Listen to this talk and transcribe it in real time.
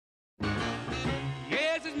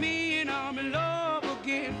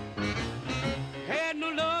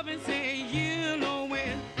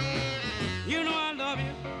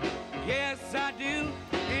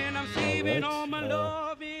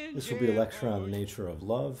will be a lecture on the nature of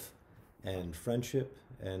love and friendship,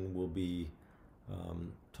 and we'll be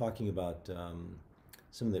talking about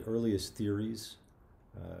some of the earliest theories,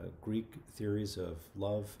 Greek theories of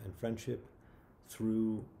love and friendship,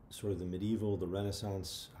 through sort of the medieval, the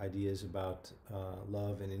Renaissance ideas about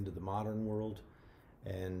love, and into the modern world,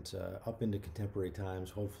 and up into contemporary times,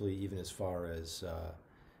 hopefully even as far as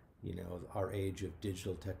our age of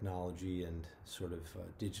digital technology and sort of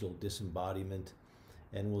digital disembodiment.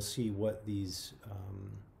 And we'll see what these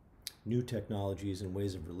new technologies and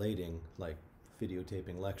ways of relating, like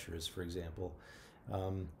videotaping lectures, for example,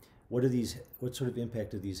 what sort of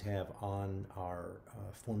impact do these have on our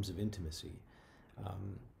forms of intimacy?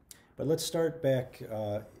 But let's start back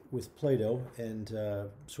with Plato and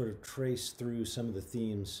sort of trace through some of the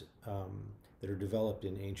themes that are developed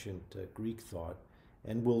in ancient Greek thought.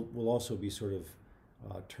 And we'll also be sort of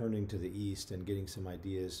turning to the East and getting some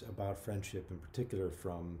ideas about friendship, in particular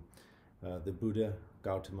from the Buddha,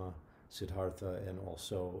 Gautama, Siddhartha, and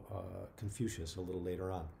also Confucius a little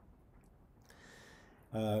later on.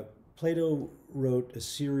 Plato wrote a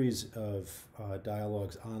series of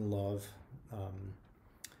dialogues on love.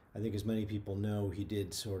 I think, as many people know, he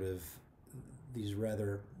did sort of these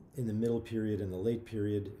rather in the middle period and the late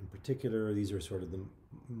period in particular. These are sort of the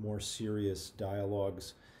more serious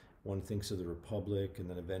dialogues. One thinks of the Republic, and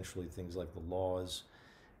then eventually things like the Laws.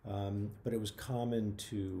 But it was common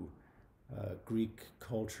to Greek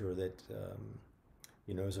culture that,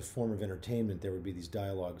 as a form of entertainment, there would be these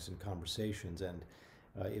dialogues and conversations. And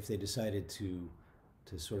if they decided to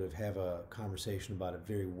sort of have a conversation about a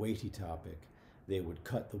very weighty topic, they would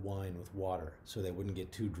cut the wine with water so they wouldn't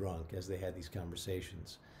get too drunk as they had these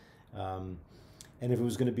conversations. And if it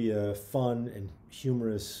was going to be a fun and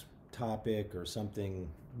humorous topic or something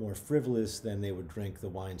more frivolous, then they would drink the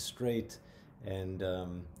wine straight, and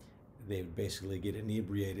they would basically get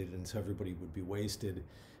inebriated, and so everybody would be wasted,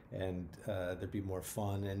 and there'd be more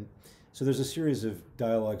fun. And so there's a series of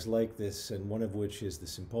dialogues like this, and one of which is the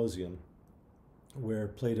Symposium, where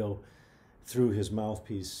Plato, through his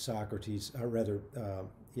mouthpiece Socrates,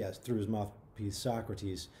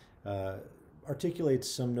 articulates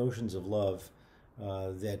some notions of love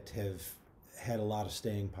that have had a lot of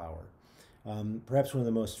staying power. Perhaps one of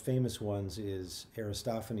the most famous ones is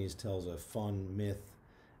Aristophanes tells a fun myth,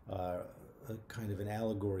 a kind of an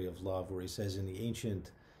allegory of love, where he says in the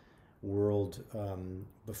ancient world,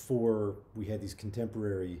 before we had these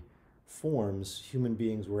contemporary forms, human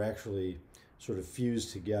beings were actually sort of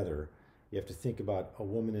fused together. You have to think about a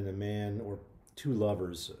woman and a man, or two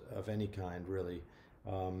lovers of any kind, really,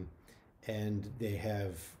 and they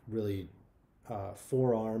have really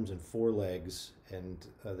 4 arms and 4 legs, and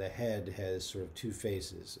the head has sort of 2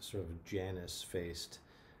 faces, sort of Janus-faced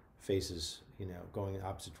faces, going in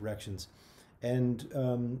opposite directions.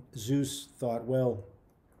 And Zeus thought, well,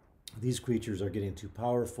 these creatures are getting too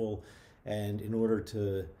powerful, and in order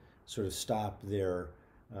to sort of stop their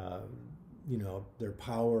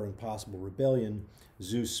power and possible rebellion,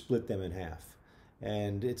 Zeus split them in half.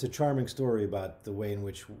 And it's a charming story about the way in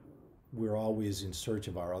which we're always in search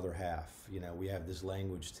of our other half. We have this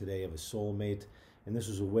language today of a soulmate, and this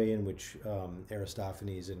was a way in which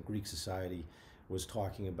Aristophanes in Greek society was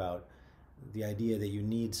talking about the idea that you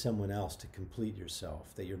need someone else to complete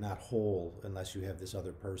yourself, that you're not whole unless you have this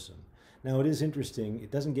other person. Now, it is interesting,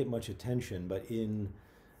 it doesn't get much attention, but in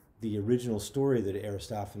the original story that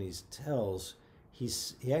Aristophanes tells,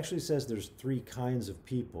 he actually says there's 3 kinds of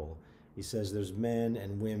people. He says there's men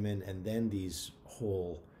and women, and then these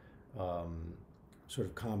whole sort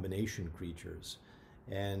of combination creatures.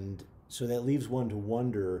 And so that leaves one to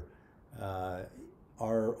wonder,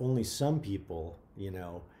 are only some people,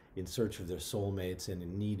 in search of their soulmates and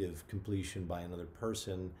in need of completion by another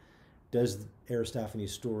person? Does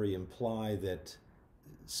Aristophanes' story imply that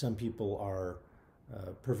some people are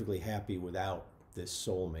perfectly happy without this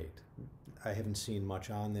soulmate? I haven't seen much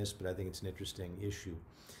on this, but I think it's an interesting issue.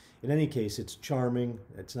 In any case, it's charming.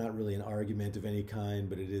 It's not really an argument of any kind,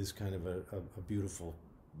 but it is kind of a beautiful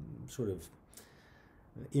sort of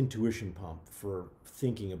intuition pump for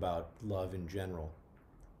thinking about love in general.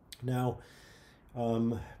 Now,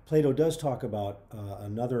 Plato does talk about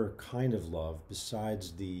another kind of love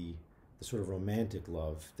besides the sort of romantic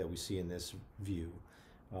love that we see in this view.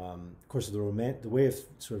 Of course, the way of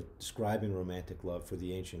sort of describing romantic love for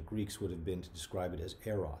the ancient Greeks would have been to describe it as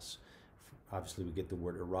eros. Obviously, we get the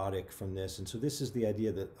word erotic from this, and so this is the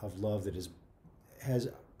idea of love that is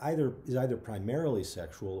either primarily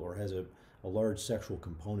sexual or has a large sexual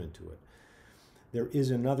component to it. There is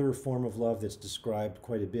another form of love that's described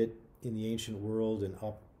quite a bit in the ancient world and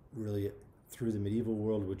up really through the medieval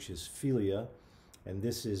world, which is philia, And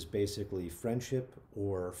this is basically friendship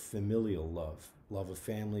or familial love, love of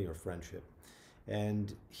family or friendship.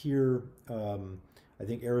 And here, I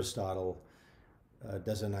think Aristotle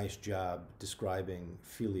does a nice job describing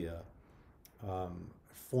philia,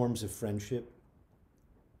 forms of friendship.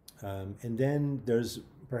 And then there's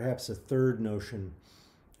perhaps a third notion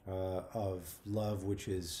of love, which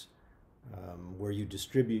is where you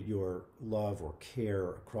distribute your love or care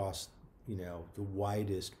across, the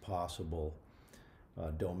widest possible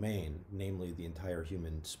domain, namely the entire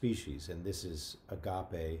human species. And this is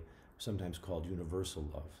agape, sometimes called universal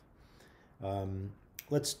love.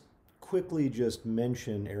 Let's quickly just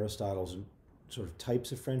mention Aristotle's sort of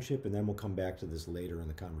types of friendship, and then we'll come back to this later in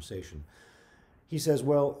the conversation. He says,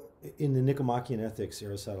 well, in the Nicomachean Ethics,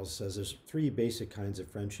 Aristotle says there's three basic kinds of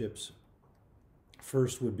friendships.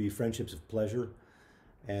 First would be friendships of pleasure,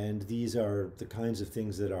 and these are the kinds of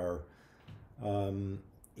things that are,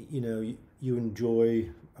 you enjoy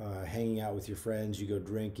hanging out with your friends, you go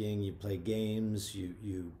drinking, you play games,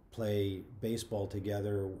 you play baseball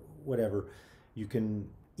together, whatever. You can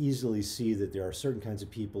easily see that there are certain kinds of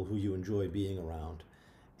people who you enjoy being around.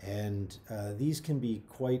 And these can be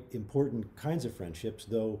quite important kinds of friendships,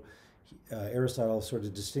 though Aristotle sort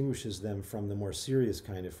of distinguishes them from the more serious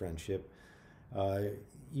kind of friendship.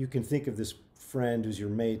 You can think of this friend who's your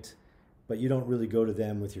mate, but you don't really go to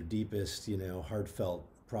them with your deepest, heartfelt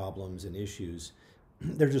problems and issues.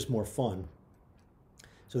 They're just more fun.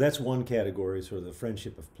 So that's one category, sort of the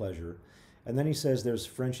friendship of pleasure. And then he says there's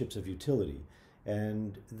friendships of utility.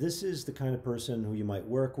 And this is the kind of person who you might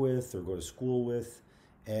work with or go to school with,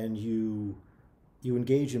 and you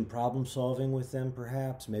engage in problem solving with them,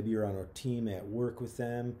 perhaps. Maybe you're on a team at work with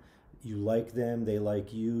them. You like them, they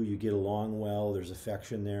like you, you get along well, there's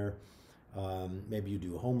affection there. Maybe you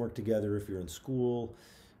do homework together if you're in school.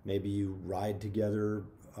 Maybe you ride together,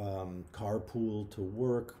 carpool to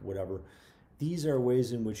work, whatever. These are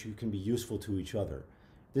ways in which you can be useful to each other.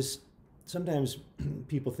 Sometimes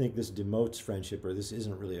people think this demotes friendship, or this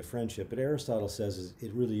isn't really a friendship, but Aristotle says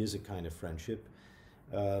it really is a kind of friendship.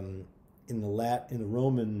 In the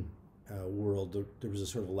Roman world, there was a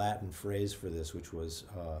sort of Latin phrase for this, which was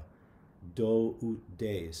do ut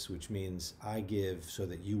des, which means I give so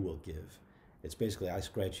that you will give. It's basically I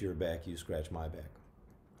scratch your back, you scratch my back.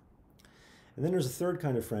 And then there's a third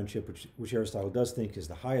kind of friendship, which Aristotle does think is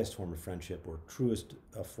the highest form of friendship, or truest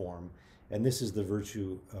form, and this is the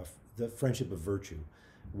friendship of virtue,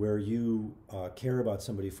 where you care about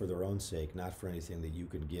somebody for their own sake, not for anything that you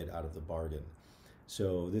can get out of the bargain.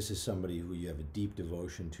 So this is somebody who you have a deep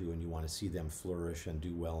devotion to, and you want to see them flourish and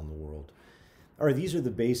do well in the world. All right, these are the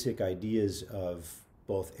basic ideas of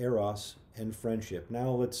both eros and friendship. Now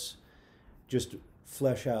let's just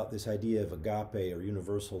flesh out this idea of agape or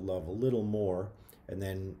universal love a little more, and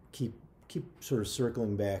then keep sort of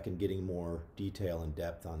circling back and getting more detail and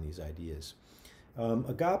depth on these ideas.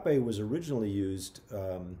 Agape was originally used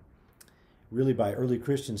really by early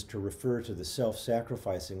Christians to refer to the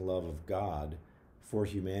self-sacrificing love of God for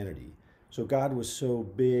humanity. So God was so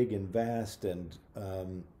big and vast and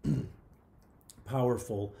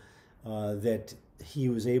powerful that he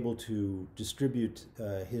was able to distribute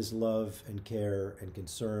his love and care and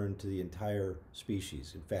concern to the entire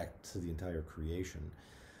species, in fact, to the entire creation.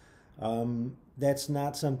 That's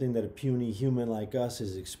not something that a puny human like us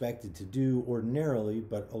is expected to do ordinarily,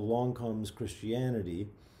 but along comes Christianity,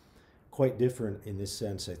 quite different in this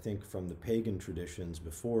sense, I think, from the pagan traditions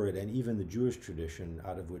before it, and even the Jewish tradition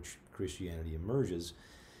out of which Christianity emerges,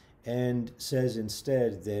 and says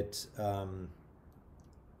instead that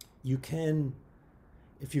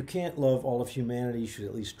if you can't love all of humanity, you should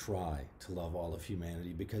at least try to love all of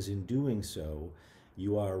humanity, because in doing so,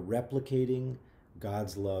 you are replicating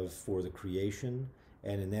God's love for the creation,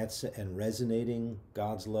 and resonating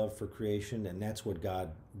God's love for creation, and that's what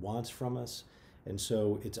God wants from us. And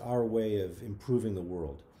so it's our way of improving the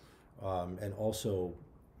world, and also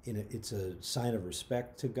it's a sign of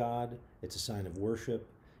respect to God. It's a sign of worship,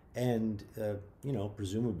 and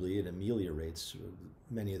presumably it ameliorates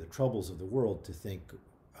many of the troubles of the world to think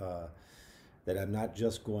that I'm not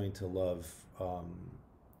just going to love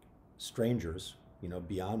strangers,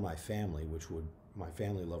 beyond my family, my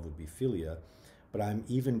family love would be philia, but I'm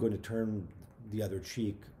even going to turn the other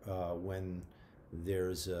cheek when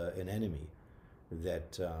there's an enemy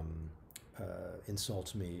that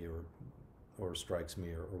insults me or strikes me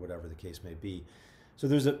or whatever the case may be. So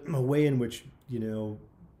there's a way in which you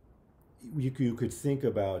could think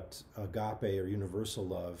about agape or universal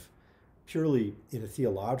love purely in a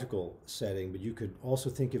theological setting, but you could also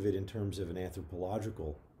think of it in terms of an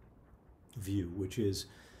anthropological view, which is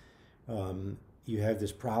you have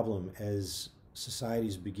this problem as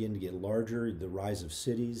societies begin to get larger. The rise of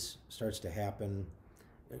cities starts to happen,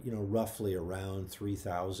 roughly around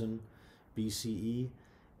 3000 BCE,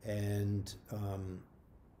 and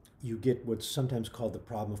you get what's sometimes called the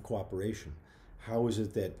problem of cooperation. How is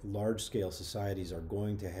it that large-scale societies are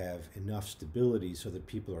going to have enough stability so that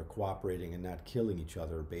people are cooperating and not killing each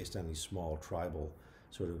other based on these small tribal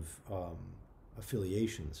sort of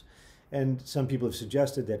affiliations? And some people have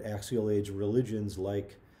suggested that axial age religions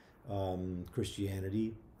like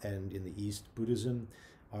Christianity and in the East Buddhism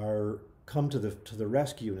are come to the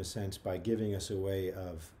rescue in a sense by giving us a way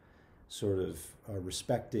of sort of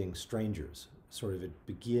respecting strangers. Sort of it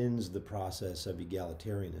begins the process of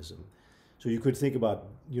egalitarianism. So you could think about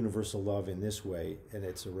universal love in this way, and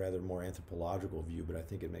it's a rather more anthropological view, but I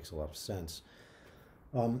think it makes a lot of sense.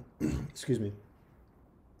 Excuse me.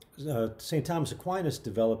 St. Thomas Aquinas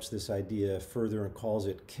develops this idea further and calls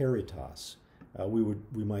it caritas.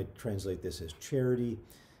 We might translate this as charity,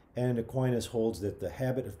 and Aquinas holds that the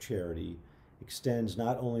habit of charity extends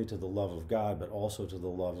not only to the love of God, but also to the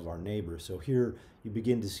love of our neighbor. So here you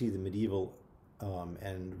begin to see the medieval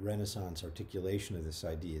and Renaissance articulation of this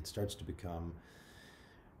idea. It starts to become,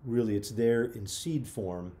 really, it's there in seed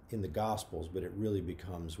form in the Gospels, but it really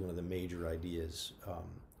becomes one of the major ideas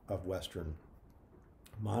of Western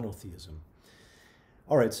monotheism.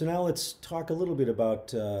 All right, so now let's talk a little bit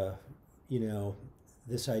about,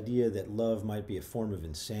 this idea that love might be a form of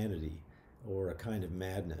insanity or a kind of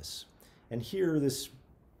madness. And here, this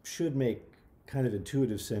should make kind of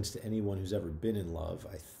intuitive sense to anyone who's ever been in love,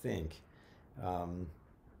 I think.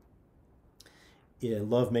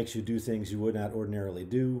 Love makes you do things you would not ordinarily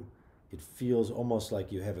do. It feels almost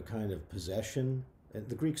like you have a kind of possession. And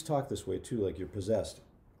the Greeks talk this way too, like you're possessed,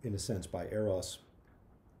 in a sense, by eros.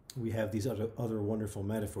 We have these other wonderful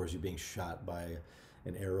metaphors. You're being shot by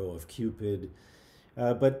an arrow of Cupid.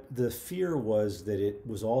 But the fear was that it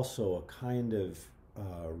was also a kind of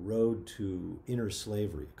road to inner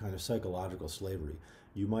slavery, kind of psychological slavery.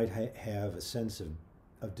 You might have a sense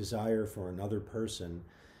of desire for another person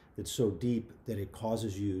that's so deep that it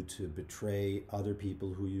causes you to betray other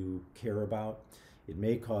people who you care about. It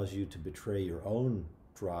may cause you to betray your own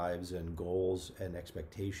drives and goals and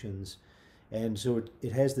expectations. And so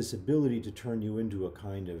it has this ability to turn you into a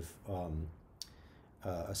kind of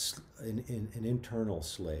an internal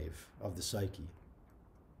slave of the psyche.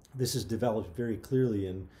 This is developed very clearly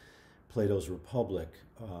in Plato's Republic,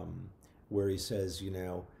 where he says,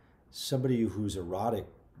 somebody whose erotic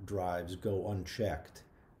drives go unchecked,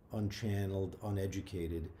 unchanneled,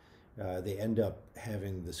 uneducated, they end up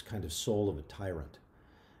having this kind of soul of a tyrant.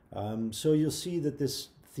 So you'll see that this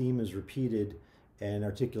theme is repeated and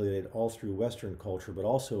articulated all through Western culture, but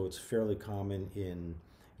also it's fairly common in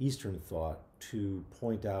Eastern thought to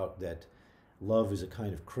point out that love is a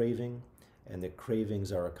kind of craving, and that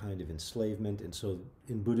cravings are a kind of enslavement. And so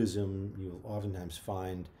in Buddhism, you'll oftentimes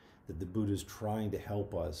find that the Buddha is trying to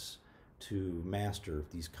help us to master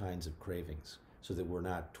these kinds of cravings so that we're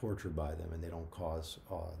not tortured by them and they don't cause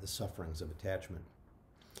the sufferings of attachment.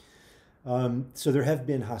 So there have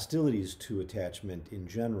been hostilities to attachment in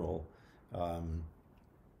general.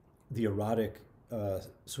 The erotic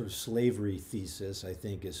sort of slavery thesis, I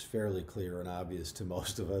think, is fairly clear and obvious to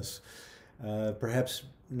most of us. Perhaps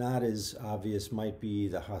not as obvious might be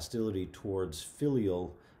the hostility towards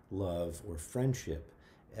filial love or friendship,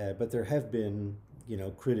 but there have been,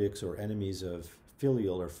 critics or enemies of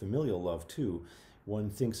filial or familial love too. One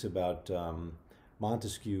thinks about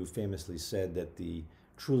Montesquieu famously said that the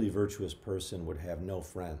truly virtuous person would have no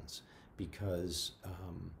friends because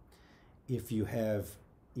if you have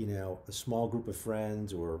a small group of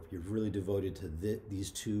friends, or you're really devoted to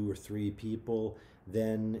these 2 or 3 people,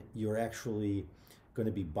 then you're actually going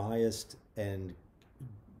to be biased and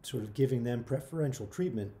sort of giving them preferential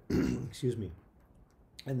treatment, excuse me.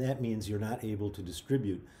 And that means you're not able to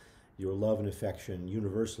distribute your love and affection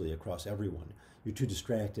universally across everyone. You're too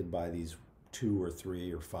distracted by these 2 or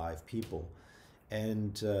 3 or 5 people.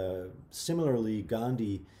 And similarly,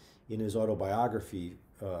 Gandhi, in his autobiography,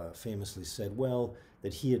 famously said,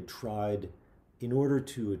 that he had tried, in order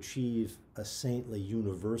to achieve a saintly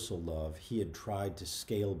universal love, he had tried to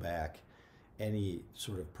scale back any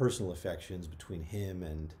sort of personal affections between him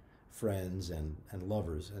and friends and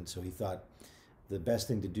lovers. And so he thought the best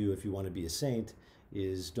thing to do if you want to be a saint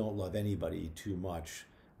is don't love anybody too much,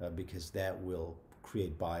 because that will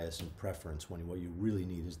create bias and preference when what you really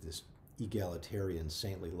need is this egalitarian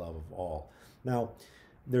saintly love of all. Now,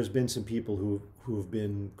 there's been some people who have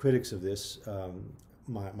been critics of this.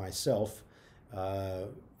 Myself,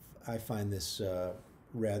 I find this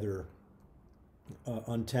rather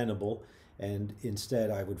untenable, And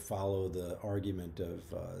instead, I would follow the argument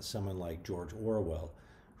of someone like George Orwell,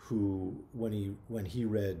 who, when he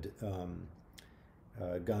read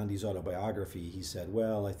Gandhi's autobiography, he said,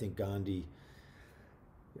 "Well, I think Gandhi,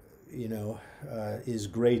 is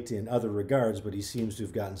great in other regards, but he seems to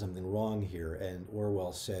have gotten something wrong here." And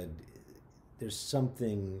Orwell said, "There's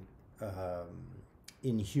something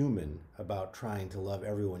inhuman about trying to love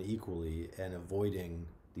everyone equally and avoiding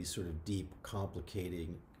these sort of deep,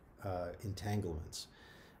 complicating entanglements."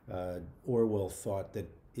 Orwell thought that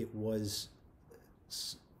it was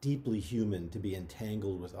deeply human to be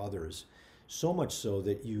entangled with others, so much so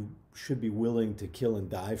that you should be willing to kill and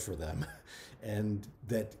die for them, and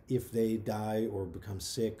that if they die or become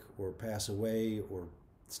sick or pass away or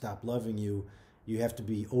stop loving you, you have to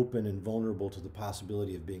be open and vulnerable to the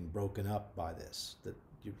possibility of being broken up by this, that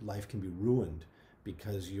your life can be ruined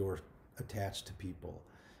because you're attached to people.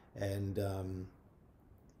 And,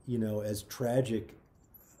 as tragic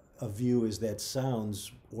a view as that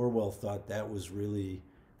sounds, Orwell thought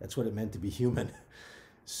that's what it meant to be human.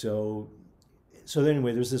 So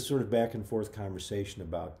anyway, there's this sort of back and forth conversation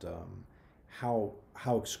about how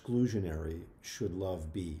exclusionary should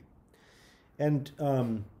love be. And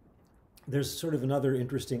there's sort of another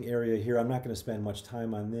interesting area here. I'm not going to spend much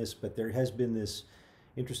time on this, but there has been this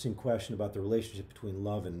interesting question about the relationship between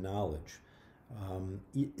love and knowledge.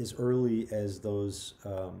 As early as those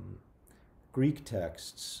Greek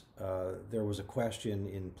texts, there was a question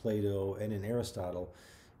in Plato and in Aristotle,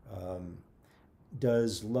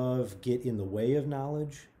 does love get in the way of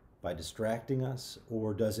knowledge by distracting us,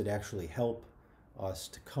 or does it actually help us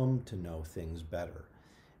to come to know things better?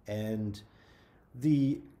 And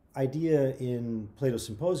the idea in Plato's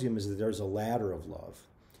Symposium is that there's a ladder of love,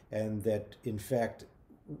 and that in fact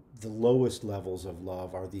the lowest levels of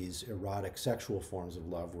love are these erotic sexual forms of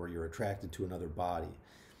love where you're attracted to another body.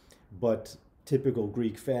 But typical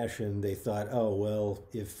Greek fashion, they thought, oh, well,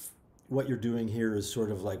 if what you're doing here is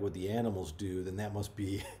sort of like what the animals do, then that must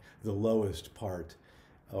be the lowest part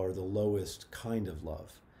or the lowest kind of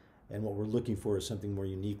love. And what we're looking for is something more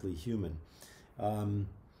uniquely human.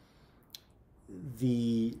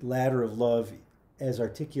 The ladder of love, as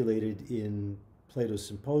articulated in Plato's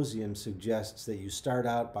Symposium, suggests that you start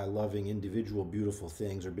out by loving individual beautiful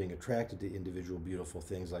things or being attracted to individual beautiful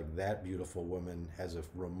things, like that beautiful woman has a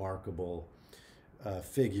remarkable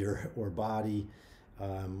figure or body,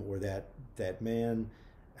 or that man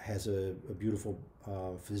has a beautiful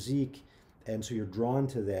physique, and so you're drawn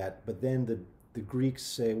to that. But then the Greeks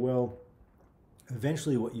say, well,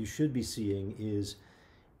 eventually what you should be seeing is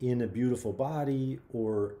in a beautiful body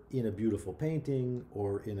or in a beautiful painting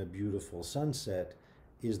or in a beautiful sunset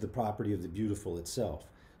is the property of the beautiful itself.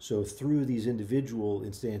 So through these individual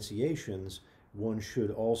instantiations, one should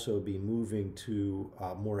also be moving to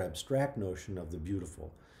a more abstract notion of the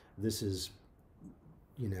beautiful. This is,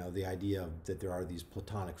 the idea that there are these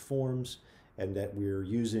Platonic forms, and that we're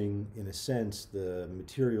using, in a sense, the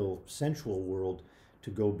material sensual world to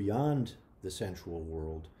go beyond the sensual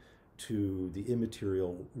world to the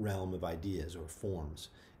immaterial realm of ideas or forms.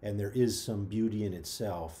 And there is some beauty in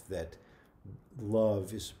itself that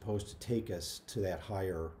love is supposed to take us to that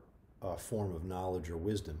higher form of knowledge or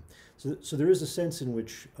wisdom. So there is a sense in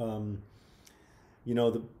which, the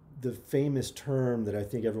famous term that I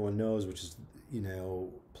think everyone knows, which is,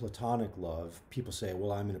 Platonic love. People say,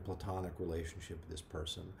 well, I'm in a Platonic relationship with this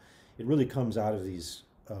person. It really comes out of these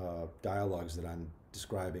dialogues that I'm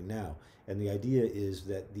describing now. And the idea is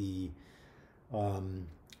that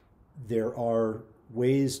there are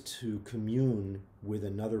ways to commune with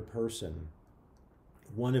another person,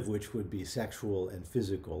 one of which would be sexual and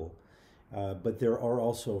physical, but there are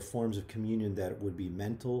also forms of communion that would be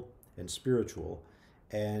mental and spiritual.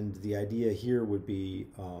 And the idea here would be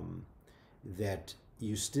that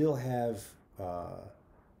you still have,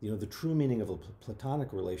 the true meaning of a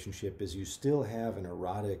Platonic relationship is you still have an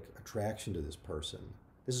erotic attraction to this person.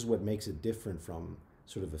 This is what makes it different from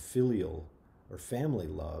sort of a filial or family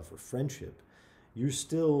love or friendship. You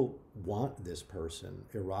still want this person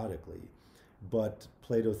erotically, but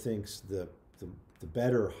Plato thinks the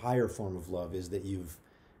better, higher form of love is that you've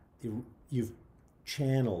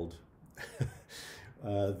channeled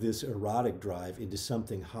this erotic drive into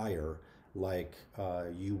something higher, like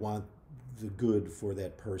you want the good for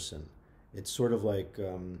that person. It's sort of like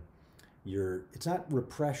it's not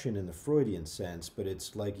repression in the Freudian sense, but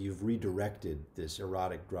it's like you've redirected this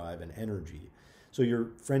erotic drive and energy. So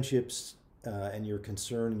your friendships and your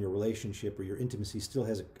concern and your relationship or your intimacy still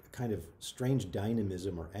has a kind of strange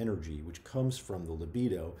dynamism or energy which comes from the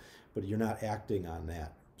libido, but you're not acting on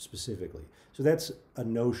that specifically. So that's a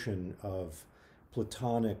notion of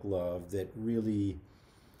platonic love that really,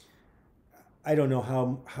 I don't know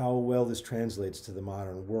how well this translates to the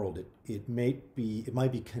modern world. It might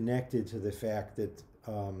be connected to the fact that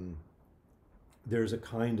there's a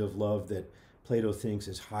kind of love that Plato thinks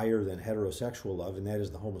is higher than heterosexual love, and that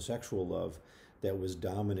is the homosexual love that was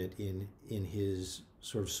dominant in his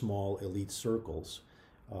sort of small elite circles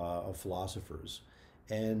of philosophers,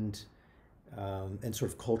 and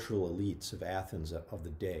sort of cultural elites of Athens of the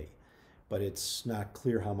day. But it's not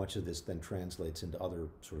clear how much of this then translates into other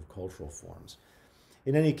sort of cultural forms.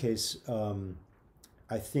 In any case,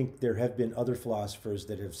 I think there have been other philosophers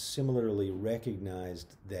that have similarly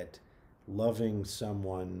recognized that loving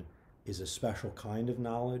someone is a special kind of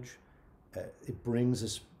knowledge. It brings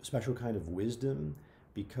a special kind of wisdom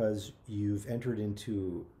because you've entered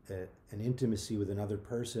into an intimacy with another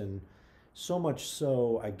person, so much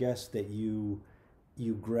so, I guess, that you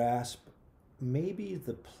grasp maybe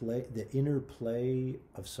the inner play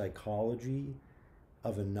of psychology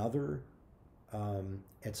of another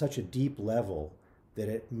at such a deep level that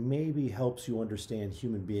it maybe helps you understand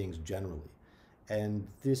human beings generally. And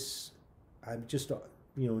this, I'm just,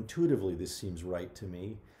 intuitively, this seems right to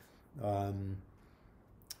me. Then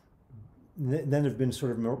there have been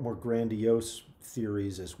sort of more grandiose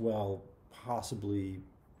theories as well, possibly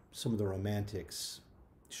some of the romantics,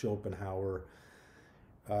 Schopenhauer,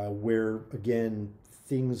 where again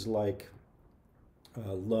things like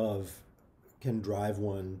love can drive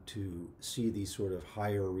one to see these sort of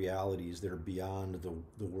higher realities that are beyond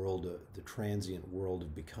the world, the transient world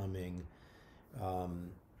of becoming.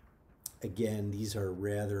 Again, these are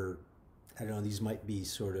rather, I don't know, these might be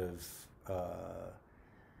sort of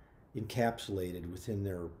encapsulated within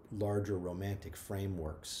their larger romantic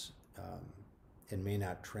frameworks, and may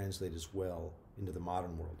not translate as well into the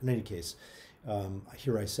modern world. In any case,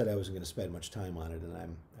 here I said I wasn't going to spend much time on it,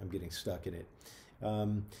 and I'm getting stuck in it.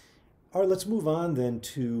 All right, let's move on then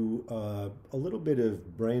to a little bit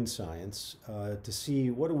of brain science to see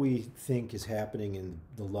what do we think is happening in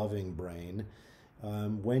the loving brain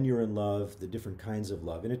when you're in love, the different kinds of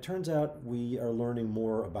love. And it turns out we are learning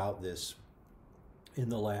more about this in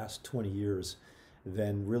the last 20 years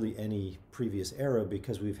than really any previous era,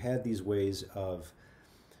 because we've had these ways of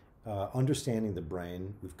understanding the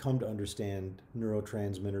brain. We've come to understand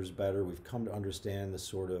neurotransmitters better. We've come to understand the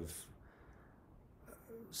sort of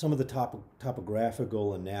some of the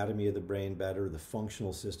topographical anatomy of the brain better, the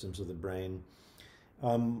functional systems of the brain.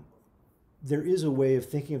 There is a way of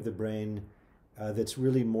thinking of the brain that's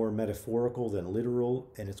really more metaphorical than literal,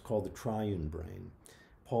 and it's called the triune brain.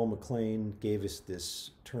 Paul MacLean gave us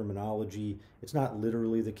this terminology. It's not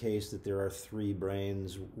literally the case that there are three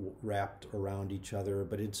brains wrapped around each other,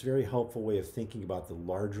 but it's a very helpful way of thinking about the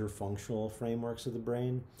larger functional frameworks of the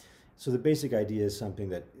brain. So the basic idea is something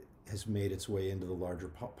that has made its way into the larger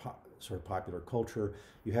sort of popular culture.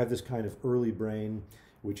 You have this kind of early brain,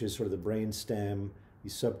 which is sort of the brain stem,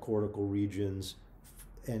 these subcortical regions,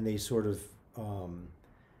 and they sort of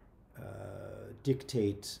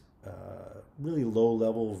dictate really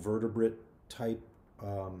low-level vertebrate type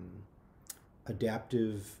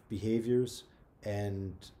adaptive behaviors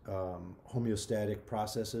and homeostatic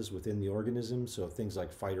processes within the organism. So things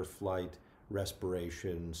like fight or flight,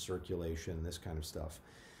 respiration, circulation, this kind of stuff.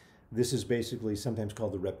 This is basically sometimes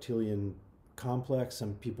called the reptilian complex.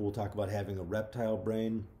 Some people will talk about having a reptile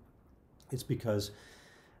brain. It's because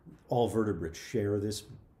all vertebrates share this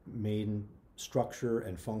main structure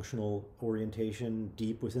and functional orientation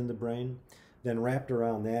deep within the brain. Then wrapped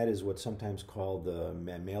around that is what's sometimes called the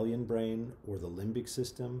mammalian brain or the limbic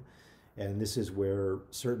system. And this is where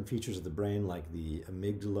certain features of the brain like the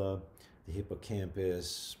amygdala, the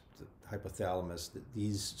hippocampus, the hypothalamus,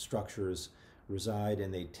 these structures reside,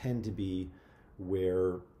 and they tend to be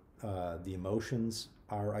where the emotions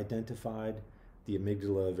are identified. The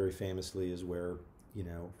amygdala, very famously, is where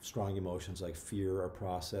strong emotions like fear are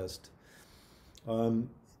processed.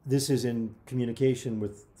 This is in communication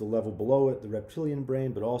with the level below it, the reptilian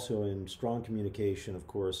brain, but also in strong communication, of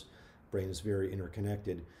course. Brain is very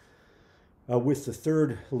interconnected with the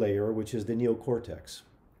third layer, which is the neocortex.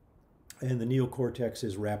 And the neocortex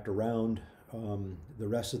is wrapped around the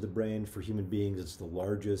rest of the brain. For human beings, it's the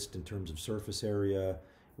largest in terms of surface area,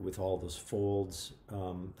 with all those folds,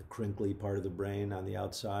 the crinkly part of the brain on the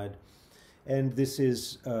outside. And this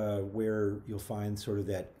is where you'll find sort of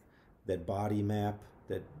that body map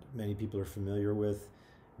that many people are familiar with.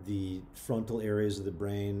 The frontal areas of the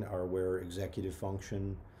brain are where executive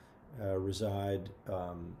function reside,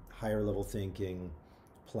 higher level thinking,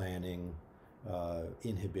 planning,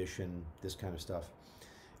 inhibition, this kind of stuff.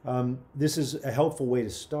 This is a helpful way to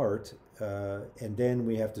start, and then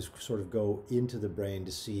we have to sort of go into the brain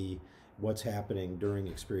to see what's happening during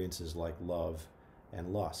experiences like love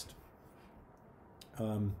and lust.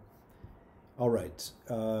 Um, all right.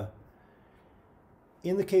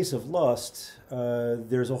 In the case of lust,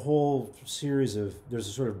 there's a whole series of, there's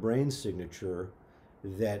a sort of brain signature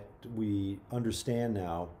that we understand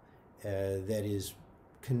now that is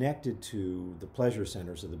connected to the pleasure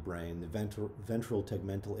centers of the brain, the ventral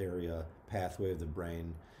tegmental area pathway of the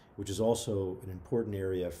brain, which is also an important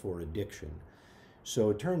area for addiction.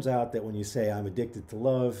 So it turns out that when you say, I'm addicted to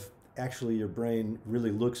love, actually your brain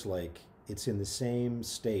really looks like it's in the same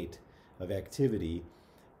state of activity,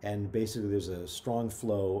 and basically there's a strong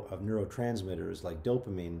flow of neurotransmitters like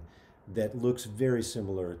dopamine that looks very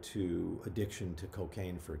similar to addiction to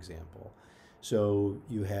cocaine, for example. So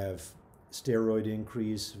you have steroid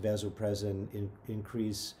increase, vasopressin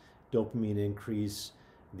increase, dopamine increase.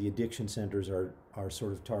 The addiction centers are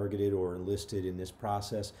sort of targeted or enlisted in this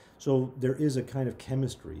process. So there is a kind of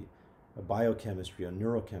chemistry, a biochemistry, a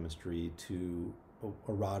neurochemistry to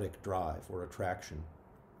erotic drive or attraction.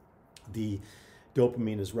 The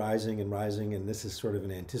dopamine is rising and rising, and this is sort of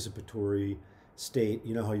an anticipatory state.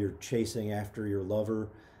 You know how you're chasing after your lover?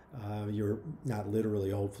 You're not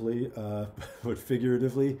literally, hopefully, but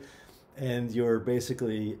figuratively. And you're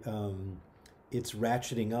basically, it's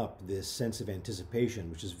ratcheting up this sense of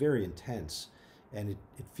anticipation, which is very intense. And it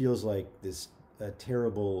feels like this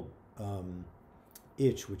terrible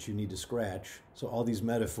itch which you need to scratch. So all these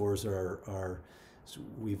metaphors are so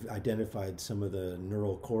we've identified some of the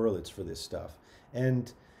neural correlates for this stuff.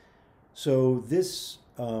 And so this,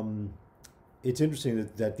 it's interesting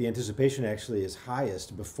that the anticipation actually is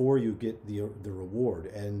highest before you get the reward.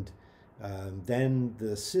 And then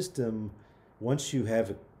the system, once you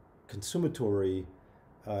have a consummatory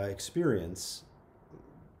experience,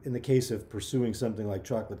 in the case of pursuing something like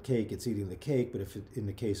chocolate cake, it's eating the cake, but in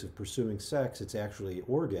the case of pursuing sex, it's actually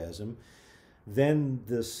orgasm, then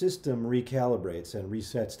the system recalibrates and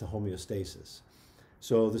resets to homeostasis.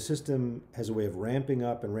 So the system has a way of ramping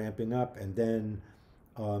up, and then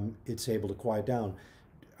it's able to quiet down.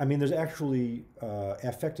 I mean, there's actually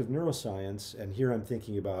affective neuroscience, and here I'm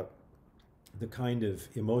thinking about the kind of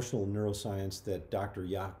emotional neuroscience that Dr.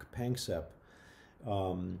 Jaak Panksepp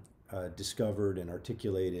discovered and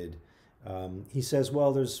articulated. He says,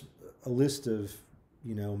 well, there's a list of,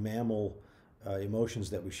 mammal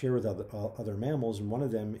emotions that we share with other mammals, and one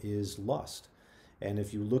of them is lust. And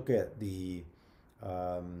if you look at a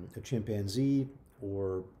chimpanzee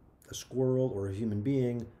or a squirrel or a human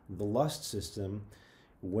being, the lust system,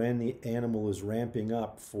 when the animal is ramping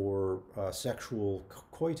up for sexual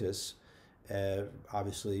coitus,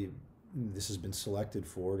 obviously this has been selected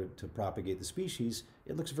for to propagate the species,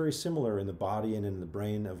 it looks very similar in the body and in the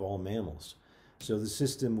brain of all mammals. So the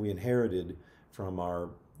system we inherited from our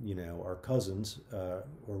cousins, or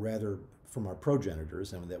rather from our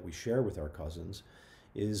progenitors, and that we share with our cousins,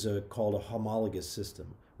 is called a homologous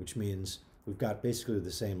system, which means we've got basically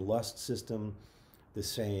the same lust system, the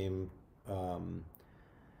same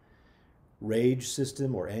rage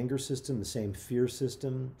system or anger system, the same fear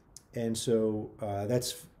system. And so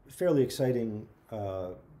that's fairly exciting,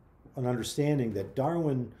 an understanding that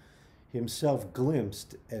Darwin himself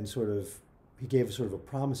glimpsed, and he gave sort of a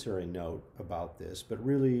promissory note about this. But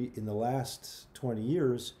really, in the last 20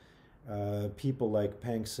 years, people like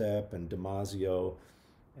Panksepp and Damasio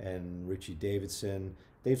and Richie Davidson,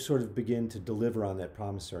 they've sort of begun to deliver on that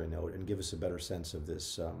promissory note and give us a better sense of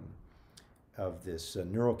this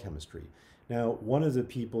neurochemistry. Now, one of the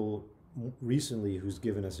people recently who's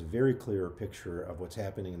given us a very clear picture of what's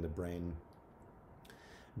happening in the brain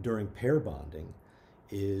during pair bonding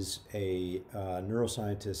is a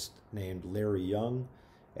neuroscientist named Larry Young,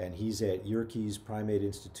 and he's at Yerkes Primate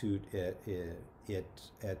Institute at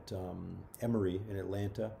Emory in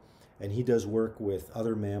Atlanta, and he does work with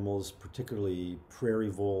other mammals, particularly prairie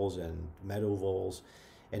voles and meadow voles,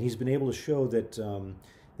 and he's been able to show that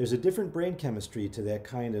there's a different brain chemistry to that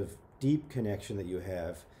kind of deep connection that you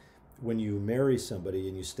have when you marry somebody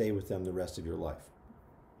and you stay with them the rest of your life.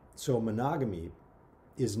 So monogamy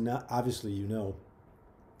is not, obviously,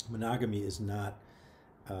 monogamy is not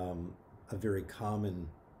a very common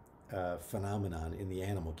phenomenon in the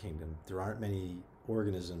animal kingdom. There aren't many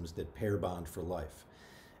organisms that pair bond for life.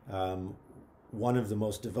 One of the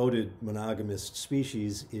most devoted monogamous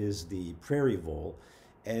species is the prairie vole,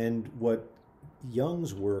 and what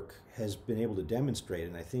Young's work has been able to demonstrate,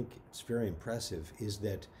 and I think it's very impressive, is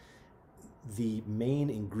that the main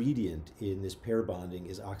ingredient in this pair bonding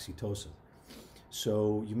is oxytocin.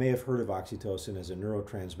 So you may have heard of oxytocin as a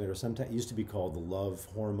neurotransmitter. Sometimes it used to be called the love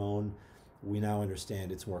hormone. We now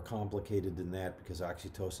understand it's more complicated than that because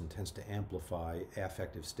oxytocin tends to amplify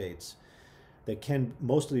affective states that can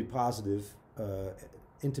mostly be positive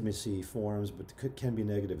intimacy forms, but can be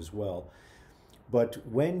negative as well. But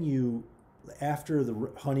when you, after the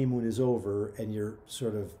honeymoon is over and you're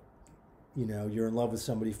sort of, you're in love with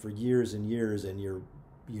somebody for years and years, and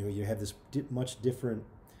you have this much different,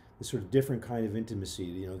 this sort of different kind of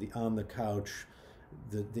intimacy, the on the couch,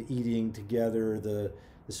 the eating together, the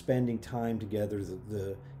spending time together,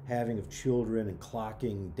 the having of children and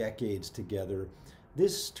clocking decades together.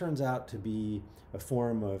 This turns out to be a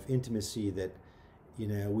form of intimacy that,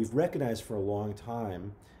 we've recognized for a long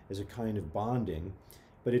time as a kind of bonding,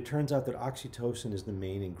 but it turns out that oxytocin is the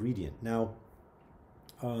main ingredient. Now,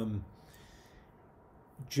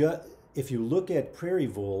 if you look at prairie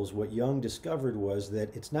voles, what Young discovered was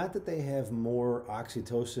that it's not that they have more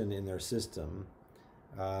oxytocin in their system,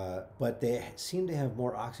 but they seem to have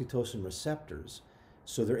more oxytocin receptors.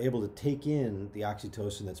 So they're able to take in the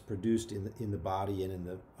oxytocin that's produced in the body and in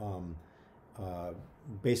the,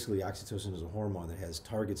 basically oxytocin is a hormone that has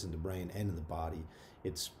targets in the brain and in the body.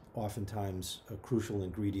 It's oftentimes a crucial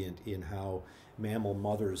ingredient in how mammal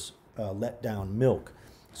mothers let down milk.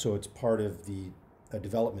 So it's part of the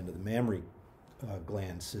development of the mammary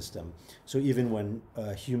gland system. So even when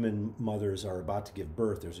human mothers are about to give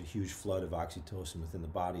birth, there's a huge flood of oxytocin within the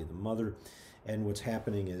body of the mother. And what's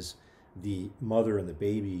happening is the mother and the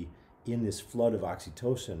baby in this flood of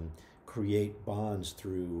oxytocin create bonds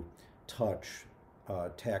through touch,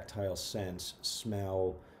 tactile sense,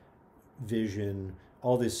 smell, vision.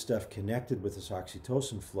 All this stuff connected with this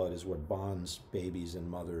oxytocin flood is what bonds babies and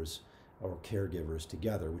mothers or caregivers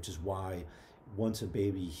together, which is why once a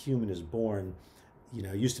baby human is born,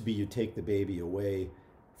 it used to be you take the baby away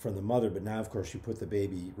from the mother, but now of course you put the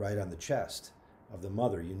baby right on the chest of the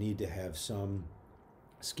mother. You need to have some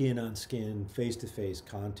skin on skin, face to face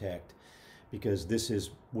contact, because this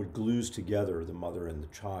is what glues together the mother and the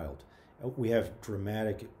child. We have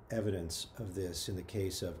dramatic evidence of this in the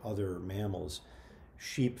case of other mammals.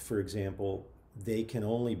 Sheep, for example, they can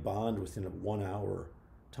only bond within a 1 hour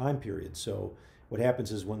time period. So what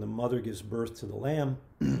happens is when the mother gives birth to the lamb,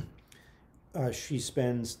 she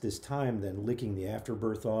spends this time then licking the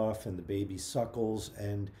afterbirth off, and the baby suckles,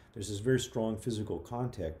 and there's this very strong physical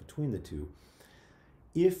contact between the two.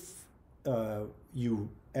 If you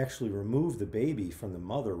actually remove the baby from the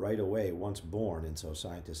mother right away once born, and so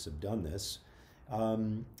scientists have done this,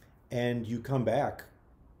 and you come back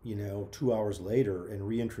 2 hours later and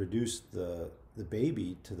reintroduce the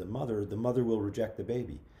baby to the mother will reject the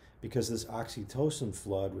baby because this oxytocin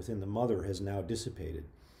flood within the mother has now dissipated.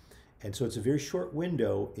 And so it's a very short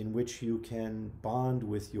window in which you can bond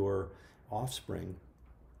with your offspring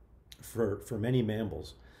for many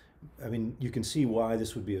mammals. I mean, you can see why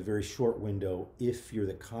this would be a very short window if you're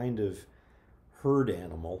the kind of herd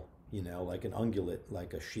animal, like an ungulate,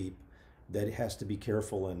 like a sheep, that has to be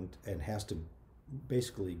careful and has to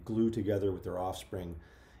basically glue together with their offspring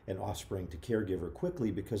and offspring to caregiver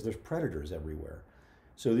quickly because there's predators everywhere.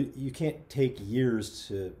 So you can't take years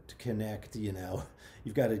to connect,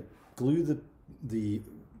 You've got to glue the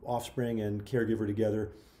offspring and caregiver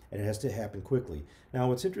together, and it has to happen quickly. Now,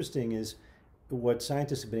 what's interesting is what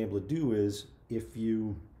scientists have been able to do is if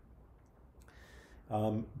you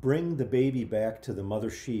bring the baby back to the mother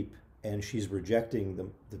sheep and she's rejecting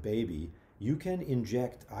the baby, you can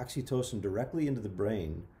inject oxytocin directly into the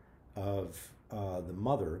brain of the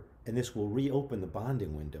mother, and this will reopen the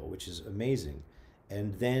bonding window, which is amazing.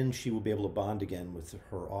 And then she will be able to bond again with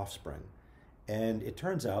her offspring. And it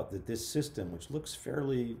turns out that this system, which looks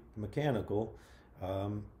fairly mechanical,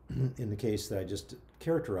 in the case that I just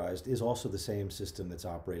characterized, is also the same system that's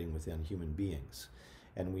operating within human beings.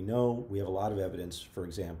 And we have a lot of evidence, for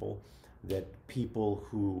example, that people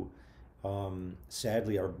who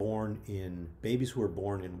sadly are babies who are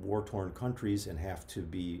born in war-torn countries and have to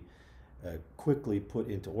be quickly put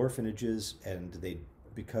into orphanages, and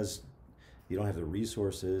because you don't have the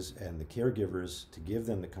resources and the caregivers to give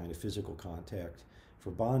them the kind of physical contact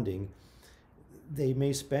for bonding, they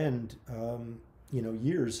may spend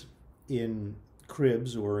years in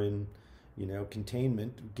cribs or in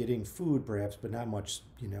containment, getting food perhaps, but not much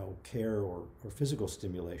care or physical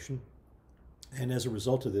stimulation. And as a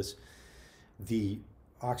result of this, the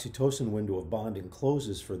oxytocin window of bonding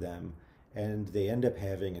closes for them, and they end up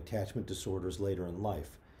having attachment disorders later in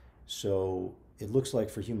life. So it looks like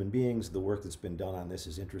for human beings, the work that's been done on this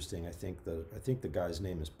is interesting. I think the guy's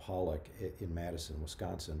name is Pollock in Madison,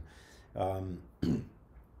 Wisconsin.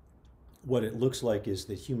 what it looks like is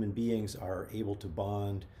that human beings are able to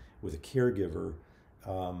bond with a caregiver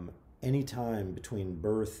anytime between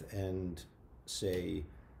birth and, say,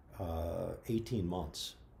 18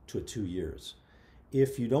 months to 2 years.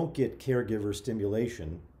 If you don't get caregiver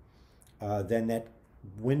stimulation, then that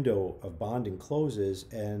window of bonding closes,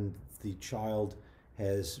 and the child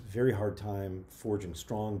has very hard time forging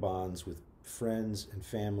strong bonds with friends and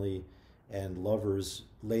family and lovers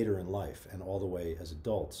later in life and all the way as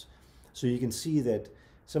adults. So you can see that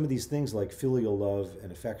some of these things like filial love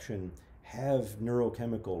and affection have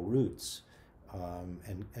neurochemical roots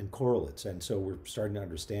and correlates, and so we're starting to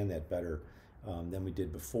understand that better than we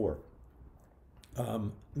did before.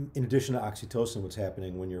 In addition to oxytocin, what's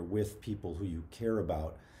happening when you're with people who you care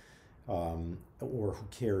about or who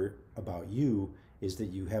care about you is that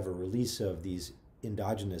you have a release of these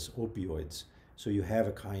endogenous opioids. So you have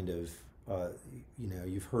a kind of,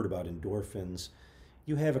 you've heard about endorphins.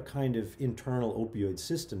 You have a kind of internal opioid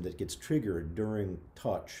system that gets triggered during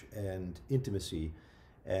touch and intimacy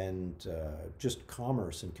and just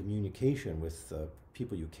commerce and communication with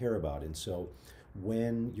people you care about. And so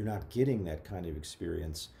when you're not getting that kind of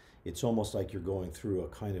experience, it's almost like you're going through a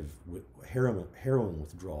kind of heroin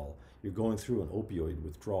withdrawal. You're going through an opioid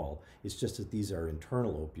withdrawal. It's just that these are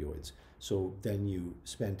internal opioids. So then you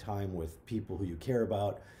spend time with people who you care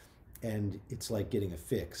about, and it's like getting a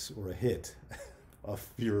fix or a hit of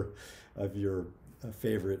your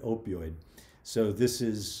favorite opioid. So this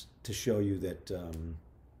is to show you that,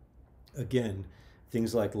 again,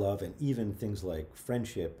 things like love and even things like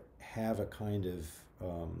friendship have a kind of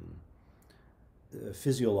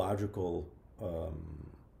physiological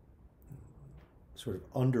sort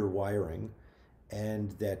of underwiring,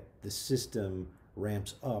 and that the system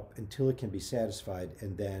ramps up until it can be satisfied,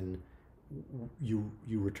 and then you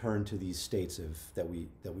return to these states of that we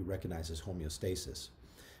recognize as homeostasis.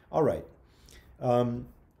 All right.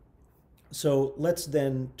 So let's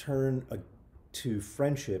then turn to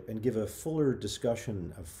friendship and give a fuller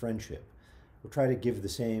discussion of friendship. We'll try to give the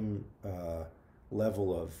same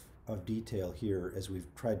level of detail here as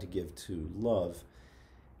we've tried to give to love.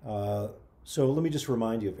 So let me just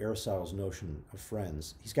remind you of Aristotle's notion of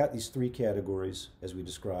friends. He's got these three categories, as we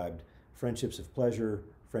described: friendships of pleasure,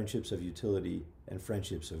 friendships of utility, and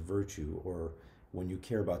friendships of virtue, or when you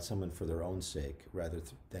care about someone for their own sake rather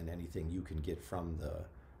than anything you can get from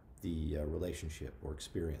the relationship or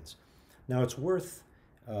experience. Now, it's worth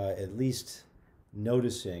at least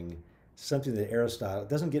noticing something that Aristotle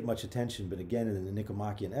doesn't get much attention, but again, in the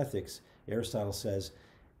Nicomachean Ethics, Aristotle says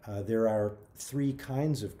there are three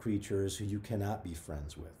kinds of creatures who you cannot be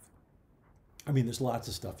friends with. I mean, there's lots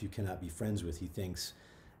of stuff you cannot be friends with. He thinks,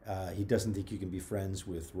 he doesn't think you can be friends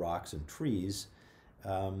with rocks and trees.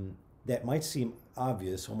 That might seem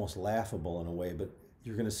obvious, almost laughable in a way, but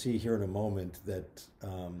you're going to see here in a moment that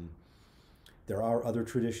there are other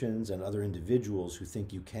traditions and other individuals who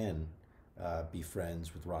think you can be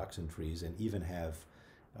friends with rocks and trees, and even have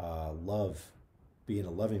be in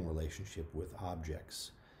a loving relationship with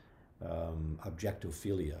objects.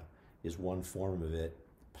 Objectophilia is one form of it.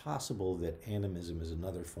 Possible that animism is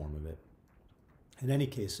another form of it. In any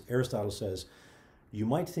case, Aristotle says, you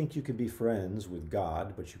might think you can be friends with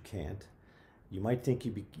God, but you can't. You might think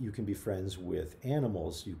you can be friends with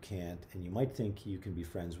animals, you can't. And you might think you can be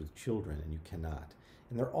friends with children, and you cannot.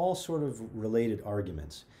 And they're all sort of related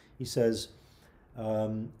arguments. He says,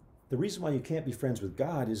 the reason why you can't be friends with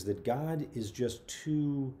God is that God is just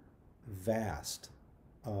too vast,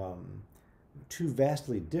 too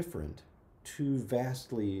vastly different, too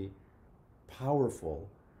vastly powerful,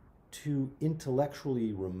 too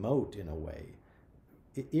intellectually remote in a way.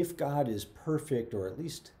 If God is perfect, or at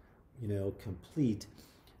least, complete,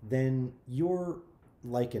 then you're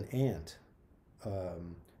like an ant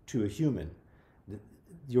to a human.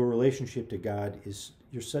 Your relationship to God is,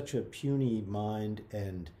 you're such a puny mind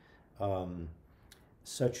and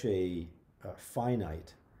such a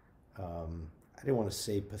finite, I don't want to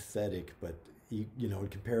say pathetic, but in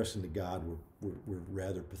comparison to God, we're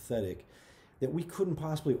rather pathetic, that we couldn't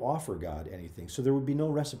possibly offer God anything. So there would be no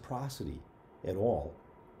reciprocity at all.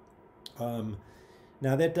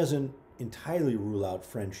 Now, that doesn't entirely rule out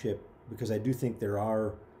friendship, because I do think there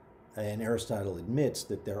are, and Aristotle admits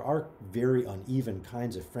that there are very uneven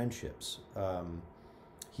kinds of friendships.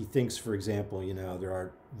 He thinks, for example, there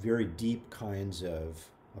are very deep kinds of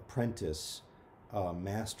apprentice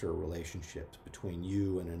master relationships between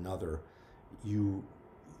you and another. You,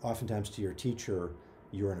 oftentimes to your teacher,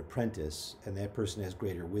 you're an apprentice, and that person has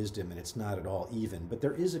greater wisdom, and it's not at all even. But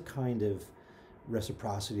there is a kind of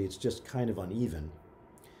reciprocity. It's just kind of uneven.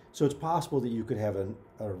 So it's possible that you could have a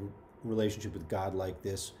relationship with God like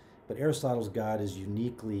this, But Aristotle's God is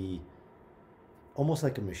uniquely almost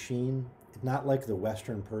like a machine, not like the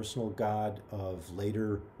Western personal God of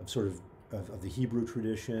later, of sort of the Hebrew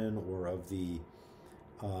tradition or of the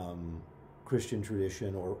um, Christian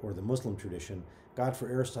tradition or the Muslim tradition. God for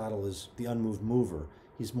Aristotle is the unmoved mover.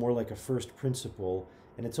 He's more like a first principle,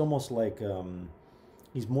 and it's almost like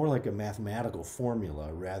he's more like a mathematical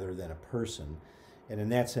formula rather than a person. And in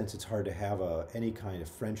that sense, it's hard to have any kind of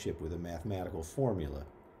friendship with a mathematical formula.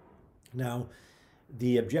 Now,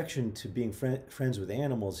 the objection to being friends with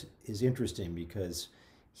animals is interesting because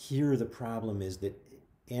here the problem is that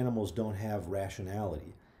animals don't have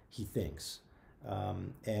rationality, he thinks.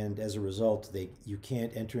 And as a result, you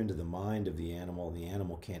can't enter into the mind of the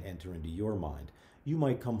animal can't enter into your mind. You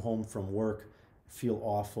might come home from work, feel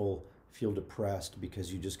awful, feel depressed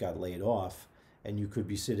because you just got laid off, and you could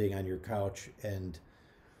be sitting on your couch and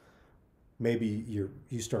maybe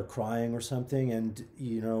you start crying or something, and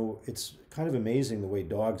it's kind of amazing the way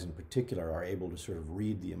dogs in particular are able to sort of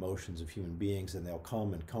read the emotions of human beings, and they'll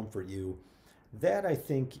come and comfort you. That I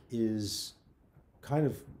think is kind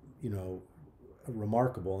of you know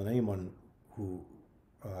remarkable, and anyone who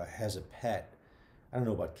has a pet. I don't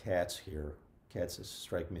know about cats here. Cats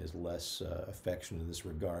strike me as less affectionate in this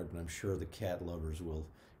regard, but I'm sure the cat lovers will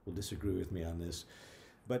disagree with me on this.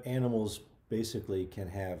 But animals basically can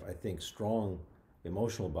have, I think, strong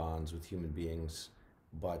emotional bonds with human beings,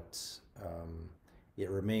 but it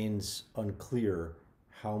remains unclear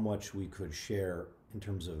how much we could share in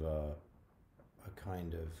terms of a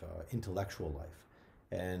kind of intellectual life.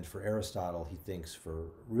 And for Aristotle, he thinks for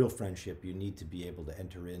real friendship, you need to be able to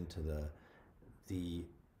enter into the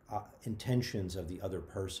intentions of the other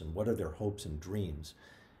person. What are their hopes and dreams?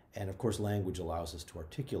 And of course, language allows us to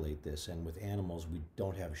articulate this. And with animals, we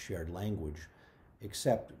don't have a shared language,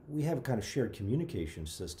 except we have a kind of shared communication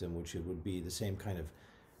system, which it would be the same kind of,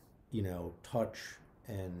 touch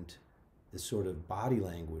and the sort of body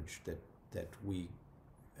language that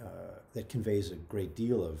conveys a great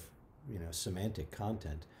deal of, semantic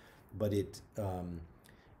content. But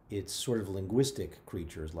it's sort of linguistic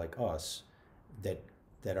creatures like us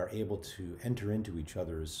that are able to enter into each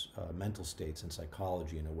other's mental states and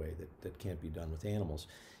psychology in a way that can't be done with animals.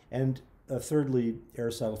 And thirdly,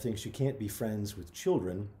 Aristotle thinks you can't be friends with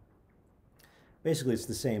children. Basically, it's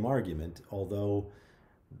the same argument, although,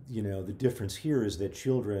 the difference here is that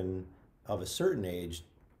children of a certain age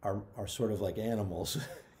are sort of like animals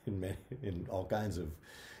in all kinds of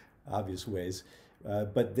obvious ways.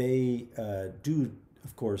 But they do,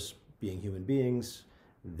 of course, being human beings,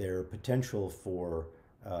 their potential for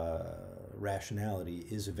rationality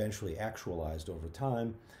is eventually actualized over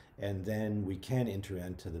time, and then we can enter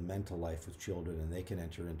into the mental life with children, and they can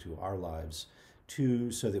enter into our lives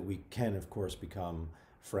too, so that we can, of course, become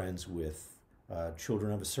friends with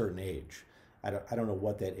children of a certain age. I don't know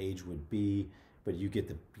what that age would be, but you get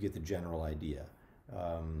the general idea.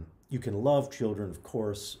 You can love children, of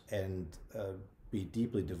course, and be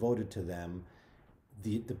deeply devoted to them.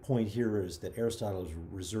 The point here is that Aristotle is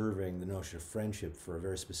reserving the notion of friendship for a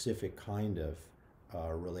very specific kind of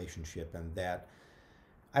relationship, and that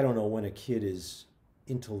I don't know when a kid is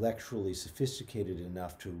intellectually sophisticated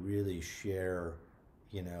enough to really share,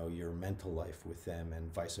 your mental life with them,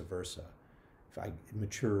 and vice versa.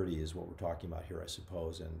 Maturity is what we're talking about here, I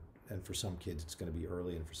suppose, and for some kids it's going to be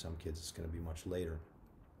early, and for some kids it's going to be much later.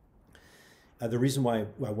 The reason why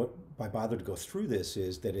I bothered to go through this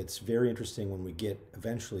is that it's very interesting when we get,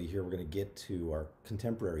 eventually here, we're going to get to our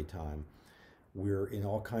contemporary time. We're in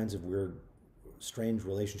all kinds of weird, strange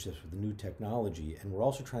relationships with the new technology, and we're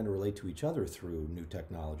also trying to relate to each other through new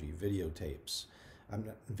technology, videotapes. I'm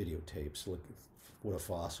not videotapes, look, what a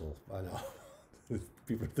fossil, I know.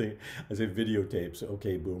 People think, I say videotapes,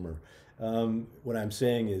 okay, boomer. What I'm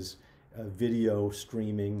saying is video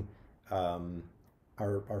streaming,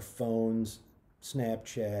 our phones,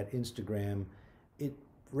 Snapchat, Instagram, it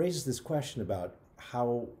raises this question about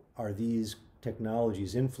how are these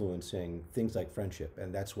technologies influencing things like friendship,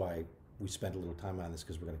 and that's why we spent a little time on this,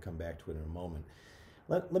 because we're going to come back to it in a moment.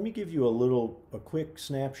 Let me give you a quick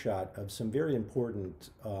snapshot of some very important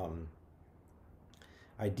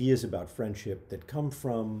ideas about friendship that come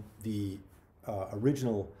from the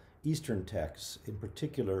original Eastern texts, in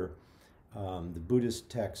particular the Buddhist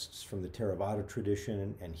texts from the Theravada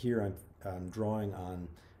tradition, and here I'm drawing on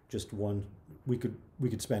just one. We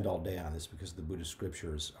could spend all day on this because the Buddhist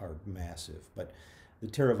scriptures are massive, but the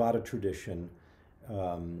Theravada tradition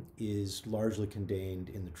is largely contained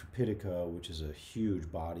in the Tripitaka, which is a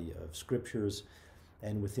huge body of scriptures,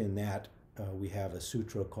 and within that we have a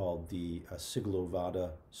sutra called the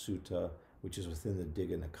Sigalovada Sutta, which is within the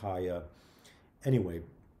Digha Nikaya. Anyway,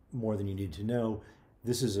 more than you need to know.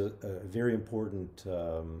 This is a very important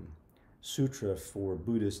sutra for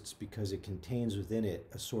Buddhists because it contains within it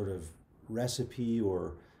a sort of recipe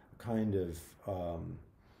or a kind of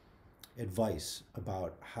advice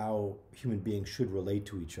about how human beings should relate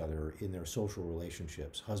to each other in their social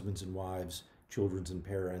relationships, husbands and wives, children and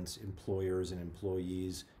parents, employers and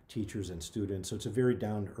employees, teachers and students. So it's a very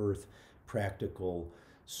down-to-earth, practical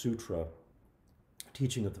sutra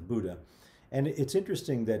teaching of the Buddha. And it's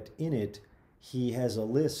interesting that in it, he has a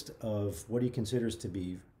list of what he considers to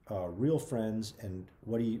be real friends and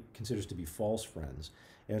what he considers to be false friends.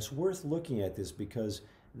 And it's worth looking at this because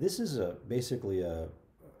this is basically a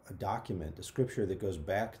document, a scripture that goes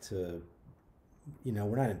back to,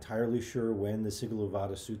 we're not entirely sure when the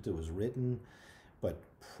Sigalovada Sutta was written, but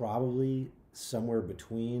probably somewhere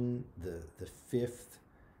between the 5th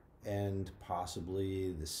and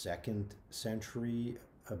possibly the 2nd century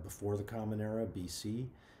before the Common Era, BC.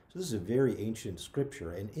 So this is a very ancient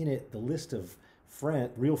scripture, and in it, the list of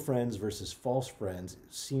real friends versus false friends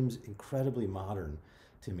seems incredibly modern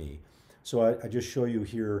to me. So I just show you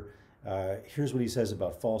here, here's what he says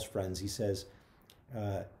about false friends. He says,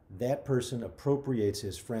 that person appropriates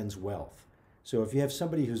his friend's wealth. So if you have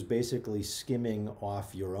somebody who's basically skimming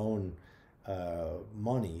off your own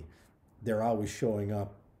money, they're always showing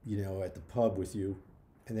up, at the pub with you,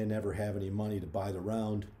 and they never have any money to buy the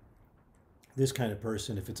round. This kind of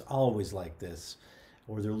person, if it's always like this,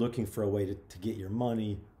 or they're looking for a way to get your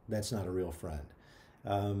money, that's not a real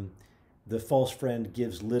friend. The false friend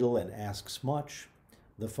gives little and asks much.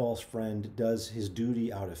 The false friend does his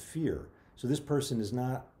duty out of fear. So this person does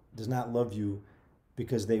not love you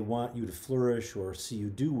because they want you to flourish or see you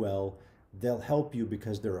do well. They'll help you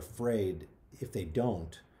because they're afraid if they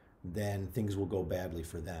don't, then things will go badly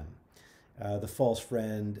for them. The false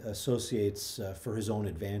friend associates for his own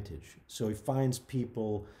advantage. So he finds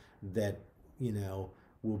people that,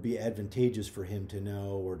 will be advantageous for him to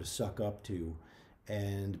know or to suck up to.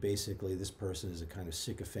 And basically this person is a kind of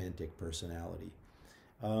sycophantic personality.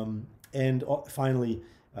 And finally,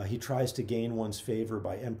 he tries to gain one's favor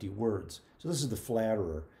by empty words. So this is the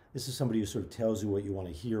flatterer. This is somebody who sort of tells you what you want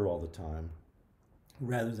to hear all the time,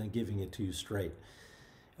 rather than giving it to you straight.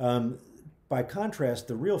 By contrast,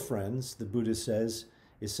 the real friends, the Buddha says,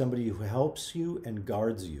 is somebody who helps you and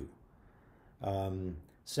guards you.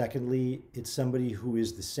 Secondly, it's somebody who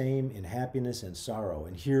is the same in happiness and sorrow.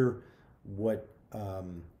 And here, what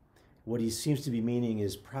he seems to be meaning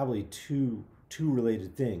is probably two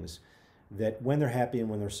related things. That when they're happy and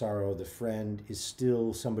when they're sorrow, the friend is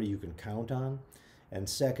still somebody you can count on. And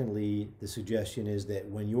secondly, the suggestion is that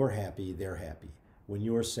when you're happy, they're happy. When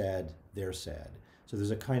you're sad, they're sad. So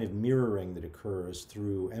there's a kind of mirroring that occurs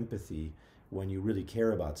through empathy when you really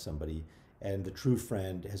care about somebody, and the true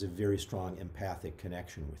friend has a very strong empathic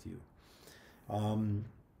connection with you.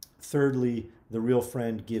 Thirdly, the real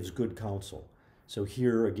friend gives good counsel. So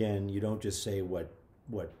here again, you don't just say what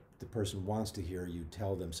the person wants to hear, you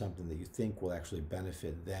tell them something that you think will actually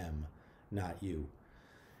benefit them, not you.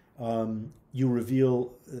 The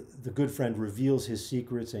good friend reveals his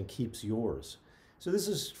secrets and keeps yours. So this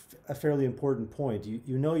is a fairly important point.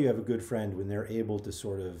 You know you have a good friend when they're able to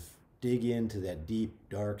sort of dig into that deep,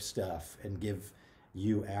 dark stuff and give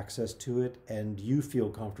you access to it, and you feel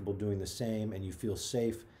comfortable doing the same, and you feel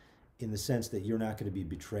safe in the sense that you're not going to be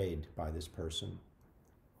betrayed by this person.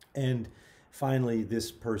 And finally,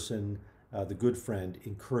 this person, the good friend,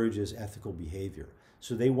 encourages ethical behavior.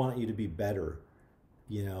 So they want you to be better,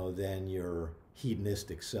 than your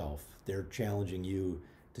hedonistic self. They're challenging you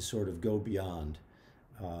to sort of go beyond.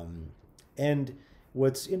 And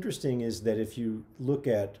what's interesting is that if you look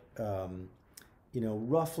at,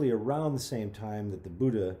 roughly around the same time that the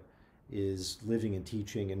Buddha is living and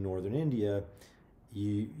teaching in northern India,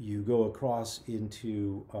 you go across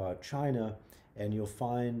into China, and you'll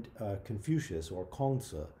find Confucius or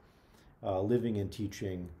Kongzi living and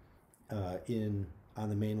teaching on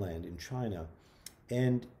the mainland in China.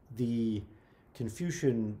 And the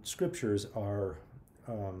Confucian scriptures are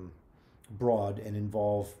broad and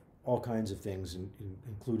involve all kinds of things,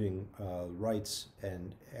 including rites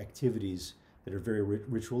and activities that are very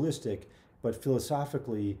ritualistic, but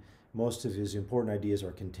philosophically, most of his important ideas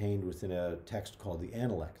are contained within a text called the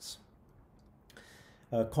Analects.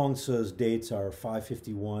 Kongzi's dates are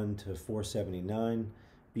 551 to 479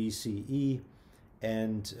 BCE,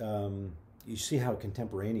 and you see how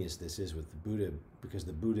contemporaneous this is with the Buddha, because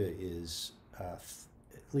the Buddha is, at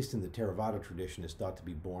least in the Theravada tradition, is thought to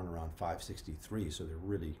be born around 563, so they're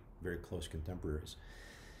really very close contemporaries.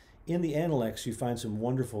 In the Analects, you find some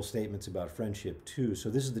wonderful statements about friendship too.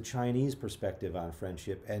 So this is the Chinese perspective on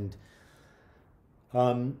friendship, and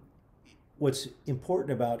Um, what's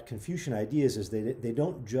important about Confucian ideas is they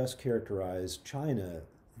don't just characterize China.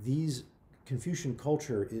 These Confucian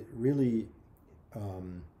culture, it really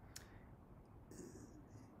um,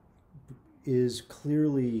 is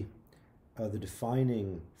clearly the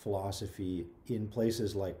defining philosophy in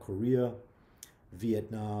places like Korea,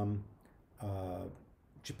 Vietnam, uh,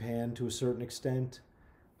 Japan to a certain extent,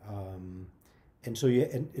 um, and so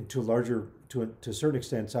and to a larger to a certain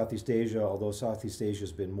extent Southeast Asia. Although Southeast Asia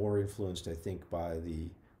has been more influenced, I think, by the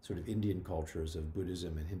sort of Indian cultures of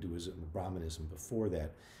Buddhism and Hinduism and Brahmanism before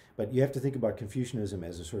that. But you have to think about Confucianism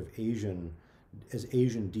as a sort of Asian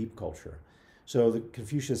deep culture. So the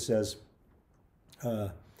Confucius says, uh,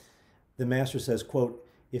 the master says, quote,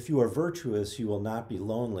 "If you are virtuous, you will not be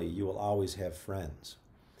lonely. You will always have friends."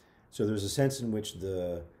 So there's a sense in which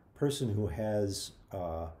the person who has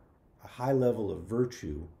a high level of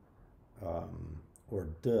virtue, or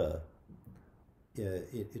de,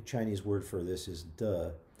 Chinese word for this is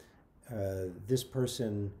de, this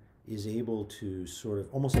person is able to sort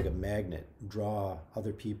of, almost like a magnet, draw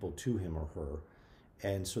other people to him or her.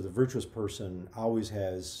 And so the virtuous person always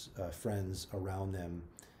has friends around them,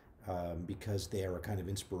 because they are a kind of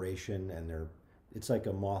inspiration, and it's like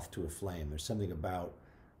a moth to a flame. There's something about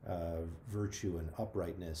virtue and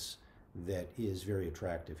uprightness that is very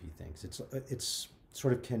attractive, he thinks. It's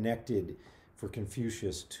sort of connected for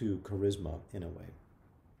Confucius to charisma in a way.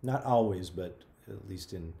 Not always, but at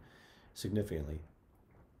least in significantly.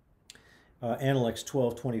 Analects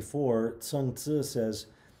 12:24, Sun Tzu says,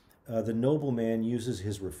 the noble man uses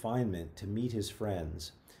his refinement to meet his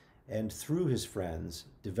friends, and through his friends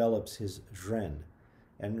develops his zhen.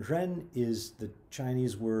 And zhen is the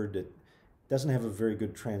Chinese word that doesn't have a very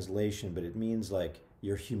good translation, but it means like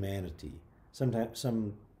your humanity. Sometimes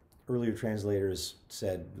some earlier translators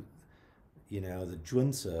said, the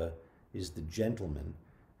junzi is the gentleman,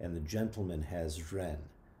 and the gentleman has zhen.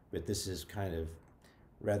 But this is kind of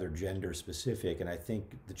rather gender specific, and I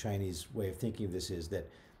think the Chinese way of thinking of this is that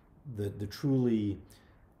the truly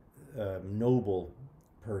noble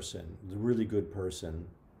person, the really good person,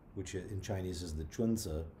 which in Chinese is the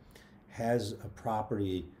junzi, has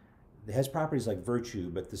properties like virtue,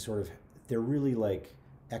 but they're really like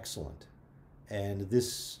excellent. And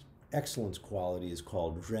this excellence quality is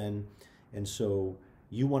called zhen. And so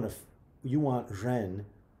you want zhen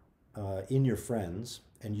in your friends,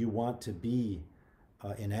 and you want to be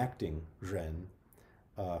enacting zhen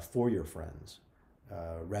for your friends,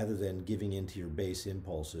 rather than giving into your base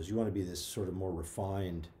impulses. You want to be this sort of more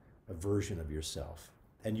refined version of yourself.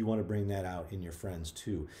 And you want to bring that out in your friends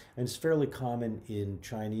too. And it's fairly common in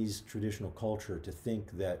Chinese traditional culture to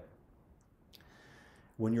think that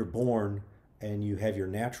when you're born and you have your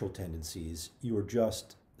natural tendencies, you are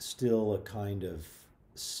just still a kind of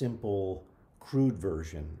simple, crude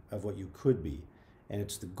version of what you could be. And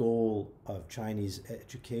it's the goal of Chinese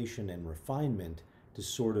education and refinement to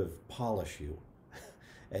sort of polish you.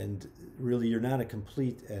 And really, you're not a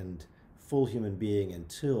complete and full human being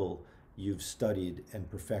until you've studied and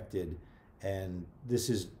perfected. And this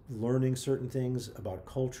is learning certain things about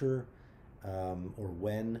culture, or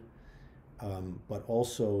when, but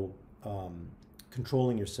also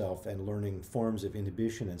controlling yourself and learning forms of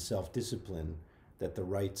inhibition and self-discipline that the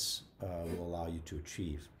rites will allow you to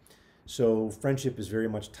achieve. So friendship is very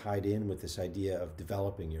much tied in with this idea of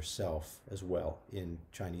developing yourself as well in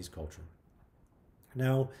Chinese culture.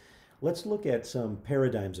 Now, let's look at some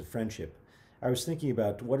paradigms of friendship. I was thinking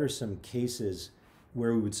about what are some cases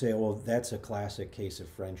where we would say, well, that's a classic case of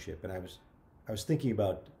friendship. And I was thinking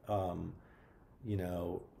about,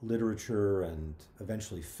 literature and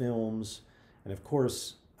eventually films. And of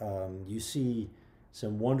course, you see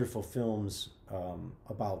some wonderful films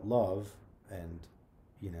about love, and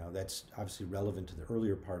that's obviously relevant to the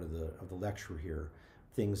earlier part of the lecture here.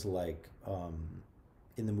 Things like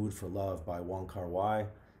In the Mood for Love by Wong Kar-wai,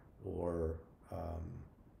 or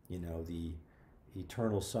the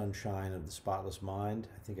Eternal Sunshine of the Spotless Mind.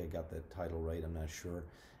 I think I got that title right, I'm not sure.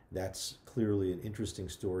 That's clearly an interesting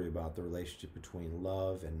story about the relationship between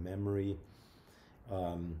love and memory.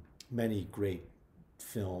 Many great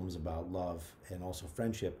films about love and also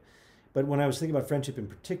friendship. But when I was thinking about friendship in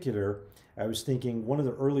particular, I was thinking one of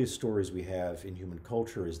the earliest stories we have in human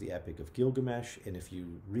culture is the Epic of Gilgamesh. And if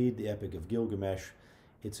you read the Epic of Gilgamesh,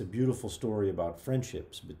 it's a beautiful story about a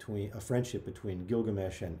friendship between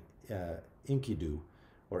Gilgamesh and Enkidu,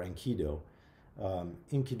 or Enkidu.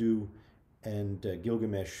 Enkidu and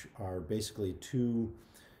Gilgamesh are basically two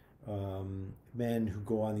men who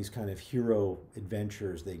go on these kind of hero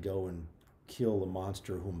adventures. They go and kill the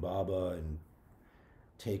monster Humbaba and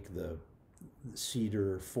take the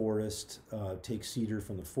cedar forest, take cedar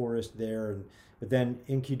from the forest there. But then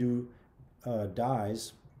Enkidu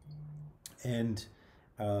dies, and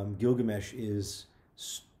Gilgamesh is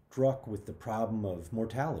struck with the problem of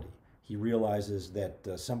mortality. He realizes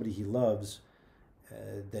that somebody he loves,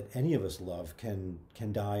 that any of us love, can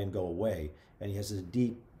die and go away, and he has a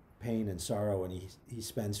deep pain and sorrow, and he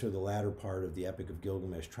spends sort of the latter part of the Epic of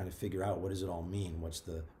Gilgamesh trying to figure out what does it all mean, what's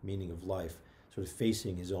the meaning of life, sort of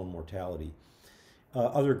facing his own mortality.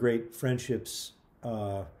 Other great friendships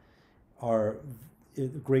are a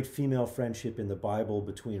great female friendship in the Bible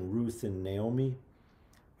between Ruth and Naomi,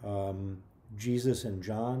 Jesus and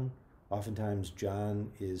John. Oftentimes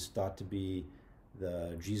John is thought to be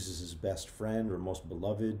Jesus' best friend or most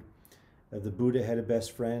beloved. The Buddha had a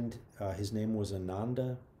best friend. His name was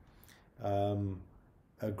Ananda.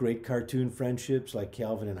 Great cartoon friendships like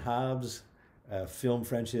Calvin and Hobbes. Film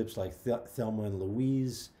friendships like Thelma and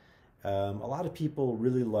Louise. A lot of people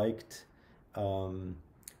really liked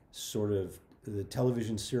sort of the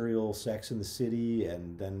television serial Sex and the City,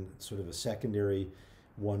 and then sort of a secondary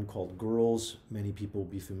one called Girls. Many people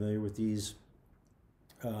will be familiar with these.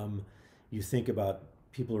 You think about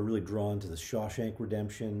people are really drawn to the Shawshank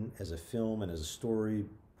Redemption as a film and as a story.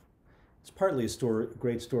 It's partly a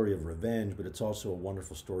great story of revenge, but it's also a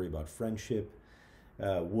wonderful story about friendship.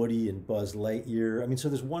 Woody and Buzz Lightyear. I mean, so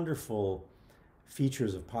there's wonderful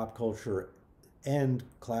features of pop culture and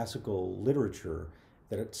classical literature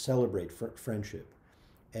that celebrate friendship.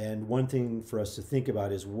 And one thing for us to think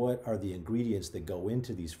about is what are the ingredients that go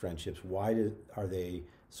into these friendships? Why are they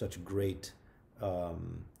such great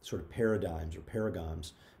sort of paradigms or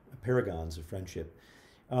paragons of friendship?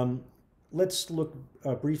 Let's look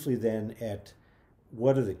briefly then at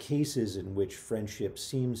what are the cases in which friendship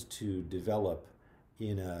seems to develop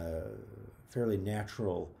in a fairly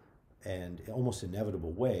natural and almost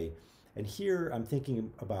inevitable way. And here I'm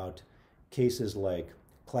thinking about cases like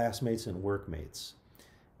classmates and workmates,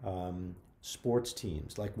 sports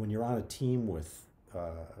teams. Like when you're on a team with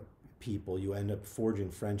people, you end up forging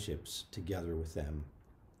friendships together with them.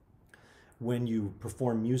 When you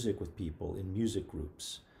perform music with people in music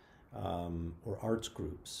groups or arts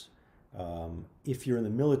groups. If you're in the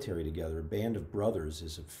military together, a band of brothers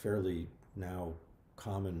is a fairly now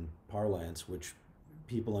common parlance, which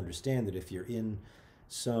people understand that if you're in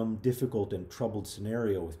some difficult and troubled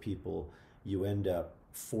scenario with people, you end up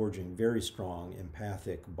forging very strong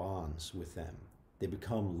empathic bonds with them. They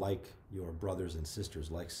become like your brothers and sisters,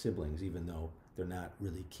 like siblings, even though they're not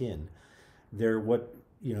really kin. They're what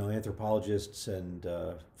anthropologists and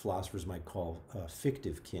philosophers might call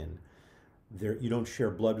fictive kin. You don't share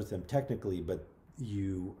blood with them technically, but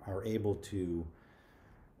you are able to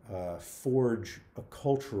forge a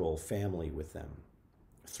cultural family with them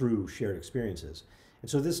through shared experiences.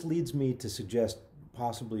 And so this leads me to suggest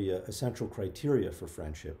possibly a essential criteria for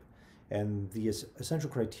friendship. And the essential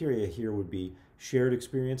criteria here would be shared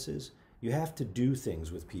experiences. You have to do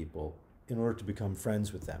things with people in order to become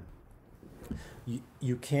friends with them.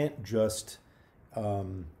 You can't just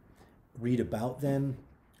read about them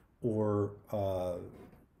or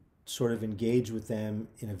sort of engage with them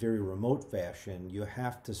in a very remote fashion. You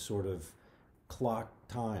have to sort of clock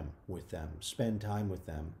time with them, spend time with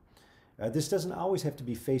them. This doesn't always have to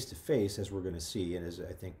be face-to-face, as we're going to see, and as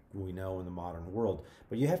I think we know in the modern world,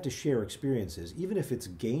 but you have to share experiences. Even if it's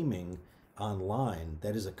gaming online,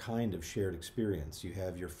 that is a kind of shared experience. You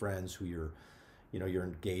have your friends who you're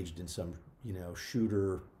engaged in some,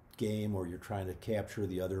 shooter game, or you're trying to capture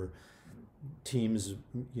the other team's,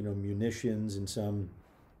 munitions in some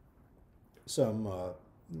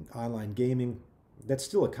online gaming. That's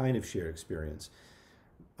still a kind of shared experience.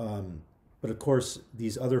 But of course,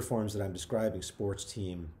 these other forms that I'm describing, sports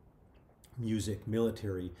team, music,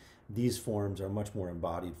 military, these forms are much more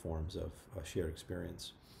embodied forms of shared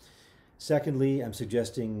experience. Secondly, I'm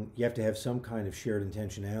suggesting you have to have some kind of shared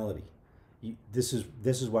intentionality. This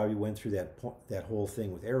is why we went through that whole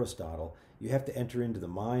thing with Aristotle. You have to enter into the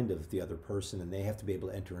mind of the other person, and they have to be able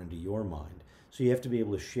to enter into your mind. So you have to be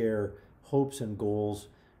able to share hopes and goals.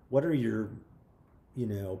 What are your,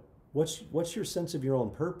 what's your sense of your own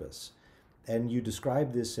purpose? And you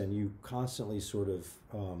describe this, and you constantly sort of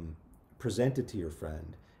present it to your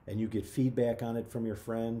friend, and you get feedback on it from your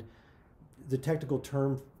friend. The technical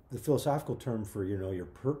term, the philosophical term for your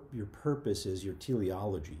purpose is your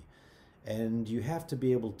teleology, and you have to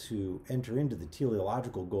be able to enter into the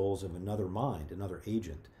teleological goals of another mind, another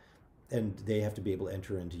agent, and they have to be able to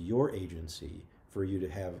enter into your agency for you to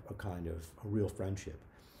have a kind of a real friendship.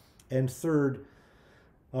 And third,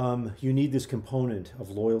 you need this component of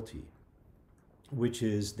loyalty. which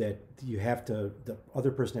is that the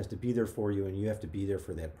other person has to be there for you and you have to be there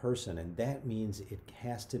for that person. And that means it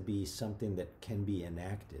has to be something that can be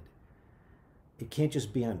enacted. It can't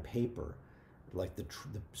just be on paper. Like the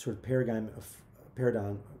sort of paragon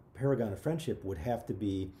of friendship would have to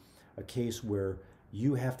be a case where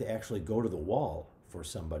you have to actually go to the wall for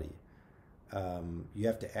somebody. You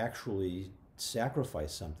have to actually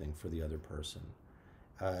sacrifice something for the other person.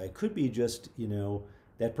 It could be just,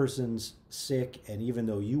 that person's sick, and even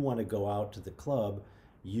though you want to go out to the club,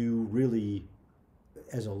 you really,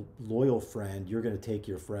 as a loyal friend, you're going to take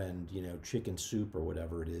your friend, chicken soup or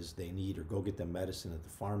whatever it is they need, or go get them medicine at the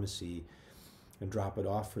pharmacy and drop it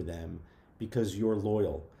off for them because you're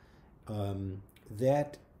loyal.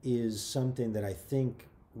 That is something that I think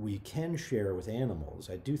we can share with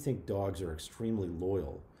animals. I do think dogs are extremely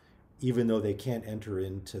loyal, even though they can't enter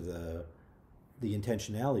into the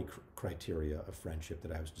intentionality criteria of friendship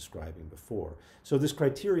that I was describing before. So this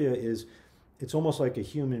criteria it's almost like a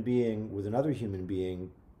human being with another human being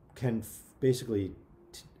can basically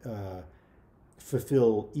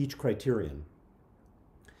fulfill each criterion.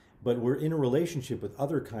 But we're in a relationship with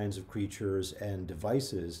other kinds of creatures and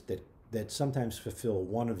devices that sometimes fulfill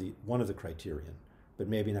one of the criterion, but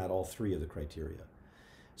maybe not all three of the criteria.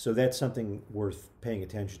 So that's something worth paying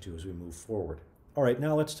attention to as we move forward. All right,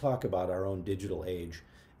 now let's talk about our own digital age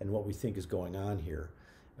and what we think is going on here.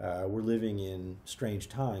 We're living in strange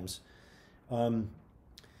times.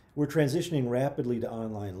 We're transitioning rapidly to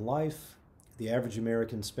online life. The average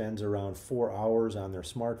American spends around 4 hours on their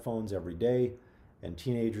smartphones every day, and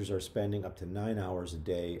teenagers are spending up to 9 hours a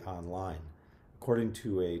day online. According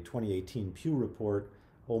to a 2018 Pew report,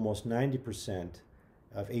 almost 90%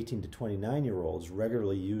 of 18 to 29-year-olds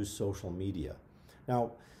regularly use social media.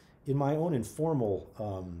 Now, in my own informal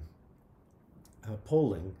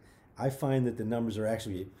polling, I find that the numbers are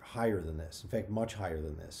actually higher than this. In fact, much higher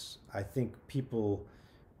than this. I think people,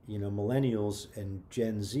 millennials and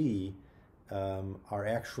Gen Z are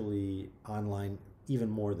actually online even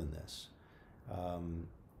more than this.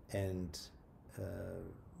 And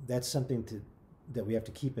that's something that we have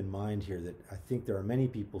to keep in mind here, that I think there are many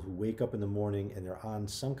people who wake up in the morning and they're on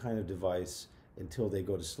some kind of device until they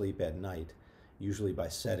go to sleep at night, usually by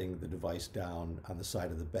setting the device down on the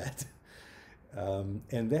side of the bed.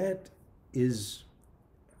 And that is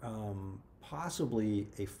possibly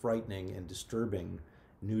a frightening and disturbing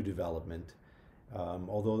new development.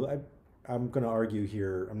 Although I'm going to argue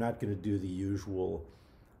here, I'm not going to do the usual,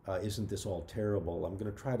 isn't this all terrible? I'm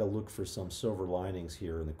going to try to look for some silver linings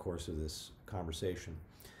here in the course of this conversation.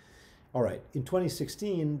 All right, in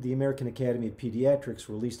 2016, the American Academy of Pediatrics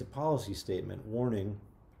released a policy statement warning,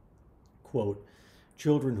 quote,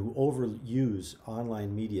 children who overuse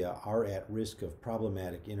online media are at risk of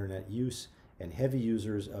problematic internet use, and heavy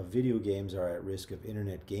users of video games are at risk of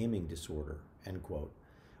internet gaming disorder, end quote.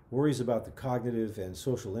 Worries about the cognitive and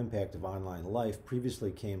social impact of online life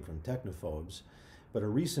previously came from technophobes, but a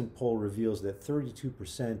recent poll reveals that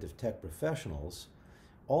 32% of tech professionals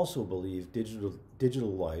also believe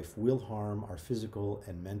digital life will harm our physical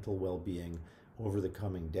and mental well-being over the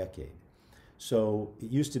coming decade. So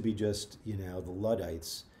it used to be just, the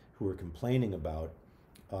Luddites who were complaining about,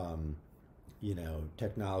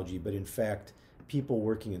 technology, but in fact, people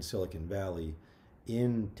working in Silicon Valley,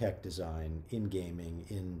 in tech design, in gaming,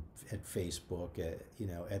 at Facebook,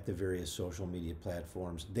 at the various social media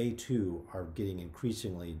platforms, they too are getting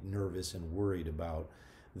increasingly nervous and worried about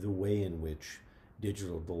the way in which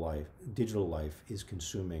digital life is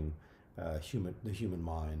consuming the human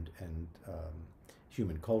mind and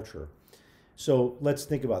human culture. So let's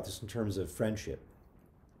think about this in terms of friendship.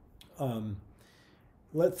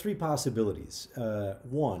 Three possibilities.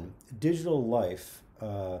 One, digital life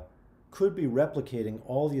could be replicating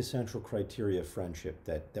all the essential criteria of friendship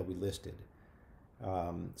that we listed.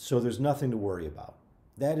 So there's nothing to worry about.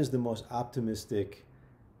 That is the most optimistic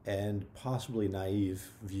and possibly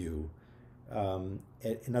naive view.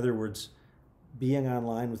 In other words, being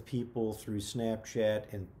online with people through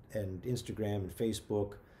Snapchat and Instagram and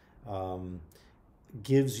Facebook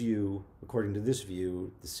gives you, according to this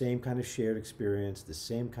view, the same kind of shared experience, the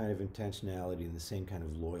same kind of intentionality, and the same kind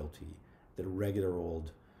of loyalty that a regular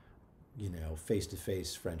old,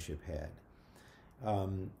 face-to-face friendship had.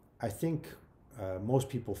 I think most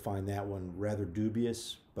people find that one rather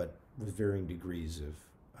dubious, but with varying degrees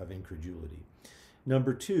of incredulity.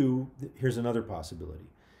 Number two, here's another possibility,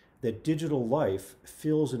 that digital life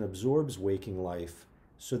fills and absorbs waking life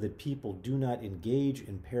so that people do not engage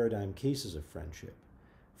in paradigm cases of friendship.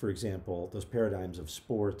 For example, those paradigms of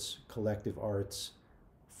sports, collective arts,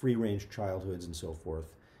 free-range childhoods, and so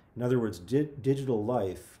forth. In other words, digital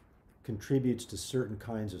life contributes to certain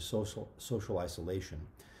kinds of social isolation.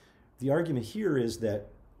 The argument here is that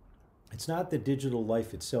it's not that digital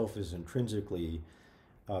life itself is intrinsically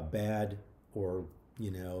bad, or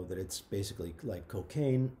that it's basically like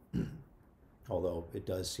cocaine, although it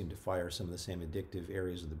does seem to fire some of the same addictive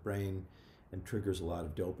areas of the brain and triggers a lot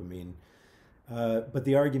of dopamine. But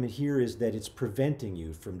the argument here is that it's preventing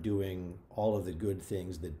you from doing all of the good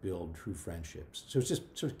things that build true friendships. So it's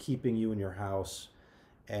just sort of keeping you in your house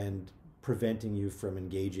and preventing you from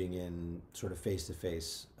engaging in sort of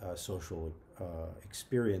face-to-face social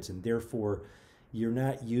experience. And therefore, you're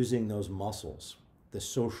not using those muscles, the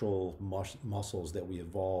social muscles that we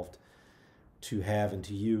evolved to have and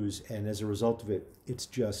to use. And as a result of it, it's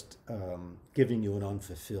just giving you an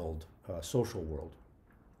unfulfilled social world.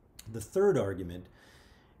 The third argument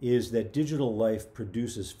is that digital life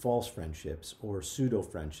produces false friendships or pseudo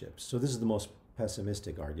friendships. So this is the most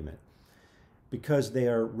pessimistic argument, because they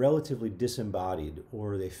are relatively disembodied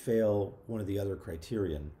or they fail one of the other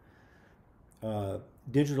criterion.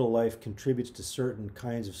 Digital life contributes to certain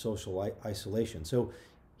kinds of social isolation. So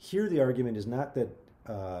here the argument is not that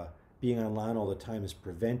being online all the time is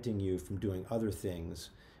preventing you from doing other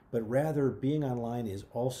things, but rather being online is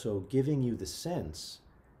also giving you the sense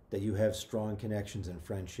that you have strong connections and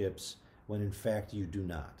friendships when in fact you do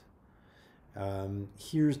not.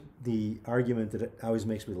 Here's the argument that always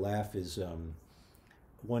makes me laugh is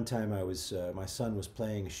one time my son was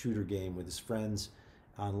playing a shooter game with his friends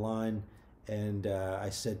online, and I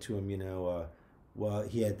said to him, well,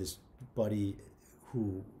 he had this buddy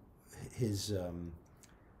who his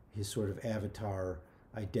sort of avatar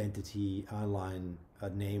identity online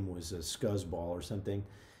name was a Scuzzball or something.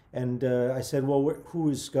 And I said, well, who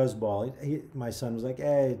is Scuzzball? My son was like,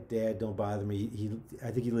 Dad, don't bother me.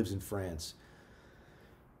 I think he lives in France.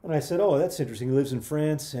 And I said, oh, that's interesting. He lives in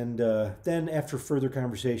France. And then after further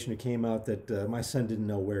conversation, it came out that my son didn't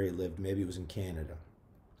know where he lived. Maybe it was in Canada.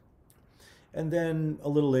 And then a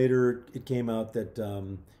little later, it came out that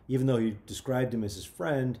even though he described him as his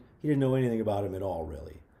friend, he didn't know anything about him at all,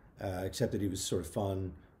 really, except that he was sort of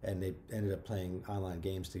fun, and they ended up playing online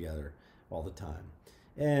games together all the time.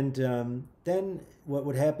 And then what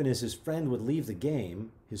would happen is his friend would leave the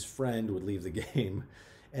game,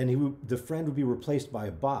 and the friend would be replaced by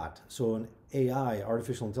a bot. So an AI,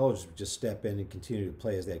 artificial intelligence, would just step in and continue to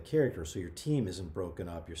play as that character. So your team isn't broken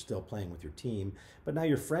up, you're still playing with your team, but now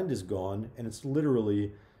your friend is gone, and it's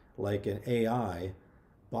literally like an AI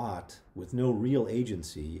bot with no real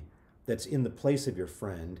agency that's in the place of your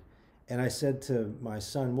friend. And I said to my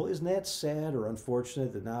son, well, isn't that sad or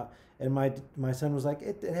unfortunate that now? And my son was like,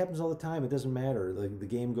 it happens all the time. It doesn't matter. The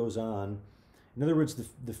game goes on. In other words,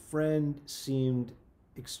 the friend seemed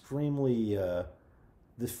extremely,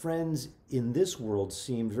 the friends in this world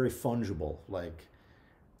seemed very fungible. Like,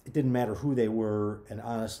 it didn't matter who they were. And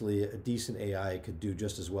honestly, a decent AI could do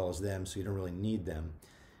just as well as them, so you don't really need them.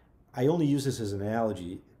 I only use this as an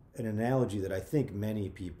analogy that I think many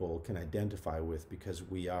people can identify with, because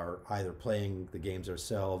we are either playing the games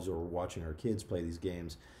ourselves or watching our kids play these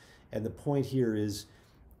games. And the point here is,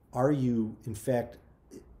 are you, in fact,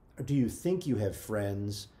 do you think you have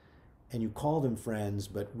friends and you call them friends,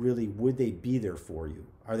 but really would they be there for you?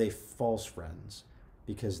 Are they false friends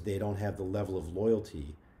because they don't have the level of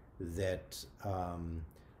loyalty that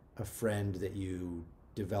a friend that you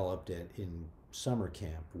developed in summer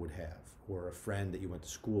camp would have, or a friend that you went to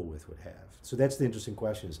school with would have? So that's the interesting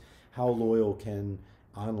question, is how loyal can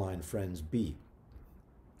online friends be?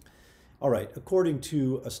 All right, according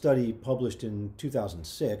to a study published in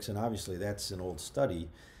 2006, and obviously that's an old study,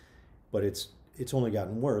 but it's only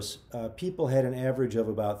gotten worse, people had an average of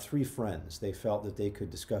about 3 friends they felt that they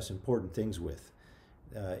could discuss important things with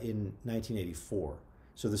in 1984.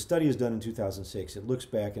 So the study is done in 2006. It looks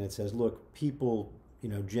back and it says, look, people,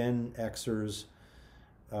 Gen Xers,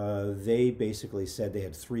 they basically said they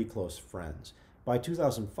had 3 close friends. By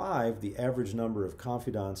 2005, the average number of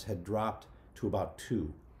confidants had dropped to about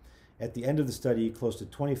 2. At the end of the study, close to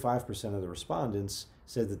 25% of the respondents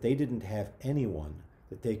said that they didn't have anyone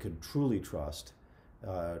that they could truly trust,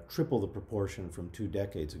 triple the proportion from 2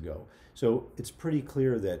 decades ago. So it's pretty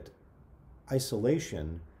clear that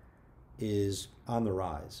isolation is on the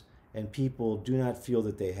rise, and people do not feel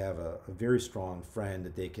that they have a very strong friend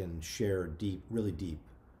that they can share really deep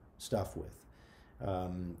stuff with.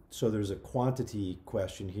 So there's a quantity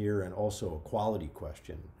question here and also a quality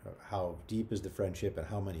question. How deep is the friendship and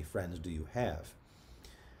how many friends do you have?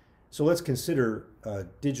 So let's consider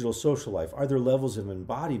digital social life. Are there levels of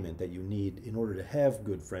embodiment that you need in order to have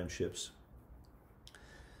good friendships?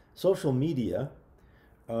 Social media,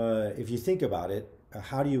 if you think about it,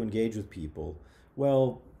 how do you engage with people?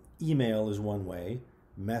 Well, email is one way,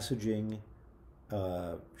 messaging,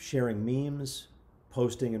 sharing memes,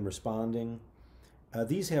 posting and responding.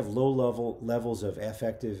 These have levels of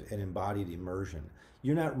affective and embodied immersion.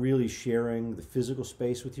 You're not really sharing the physical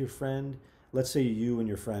space with your friend. Let's say you and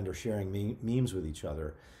your friend are sharing memes with each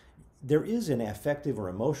other. There is an affective or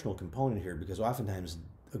emotional component here because oftentimes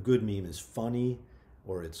a good meme is funny,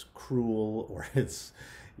 or it's cruel, or it's,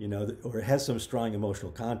 or it has some strong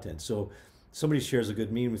emotional content. So somebody shares a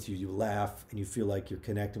good meme with you, you laugh, and you feel like you're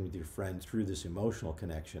connecting with your friend through this emotional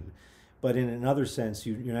connection. But in another sense,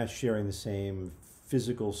 you're not sharing the same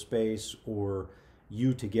physical space, or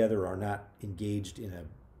you together are not engaged in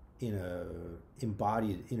a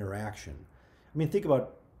embodied interaction. I mean, think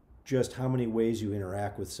about just how many ways you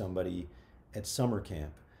interact with somebody at summer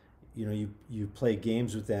camp. You play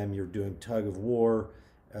games with them. You're doing tug of war,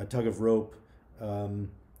 tug of rope.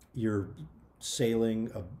 You're sailing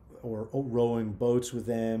or rowing boats with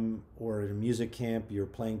them, or at a music camp, you're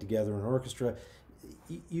playing together in an orchestra.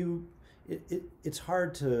 It's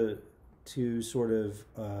hard to sort of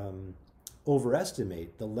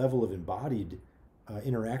overestimate the level of embodied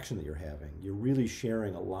interaction that you're having. You're really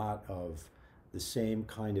sharing a lot of the same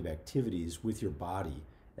kind of activities with your body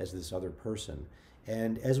as this other person.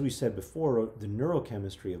 And as we said before, the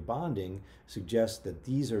neurochemistry of bonding suggests that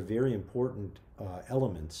these are very important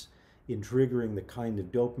elements in triggering the kind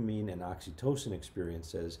of dopamine and oxytocin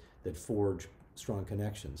experiences that forge strong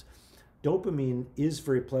connections. Dopamine is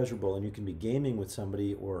very pleasurable, and you can be gaming with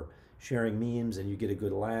somebody or sharing memes and you get a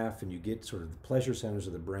good laugh and you get sort of the pleasure centers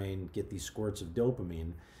of the brain, get these squirts of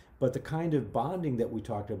dopamine. But the kind of bonding that we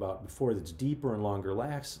talked about before that's deeper and longer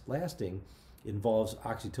lasting involves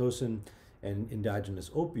oxytocin and endogenous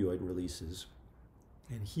opioid releases.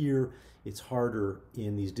 And here it's harder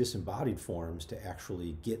in these disembodied forms to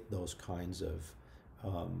actually get those kinds of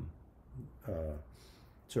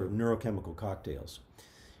sort of neurochemical cocktails.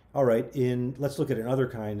 All right, let's look at another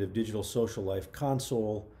kind of digital social life,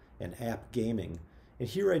 console and app gaming. And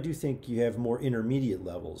here I do think you have more intermediate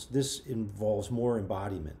levels. This involves more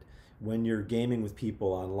embodiment. When you're gaming with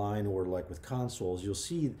people online or like with consoles, you'll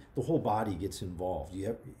see the whole body gets involved.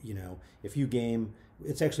 If you game,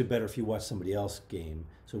 it's actually better if you watch somebody else game.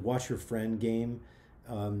 So watch your friend game.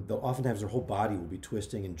 Oftentimes their whole body will be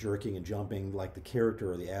twisting and jerking and jumping like the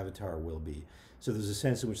character or the avatar will be. So there's a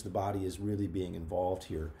sense in which the body is really being involved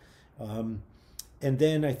here. And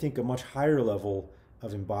then I think a much higher level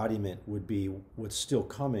of embodiment would be what's still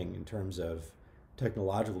coming in terms of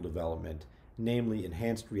technological development, namely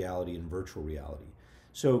enhanced reality and virtual reality.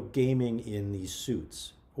 So gaming in these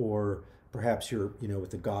suits, or perhaps you're with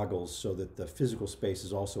the goggles so that the physical space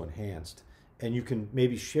is also enhanced, and you can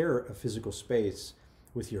maybe share a physical space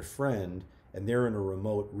with your friend and they're in a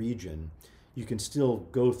remote region. You can still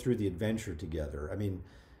go through the adventure together. I mean,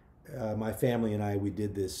 my family and I, we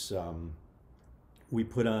did this, we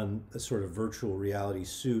put on a sort of virtual reality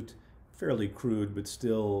suit, fairly crude but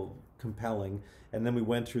still compelling, and then we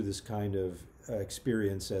went through this kind of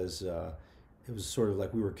experience as it was sort of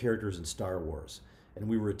like we were characters in Star Wars, and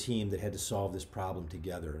we were a team that had to solve this problem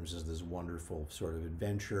together. It was just this wonderful sort of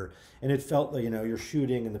adventure, and it felt like you're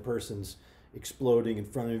shooting and the person's exploding in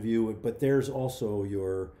front of you, but there's also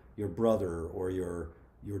your brother or your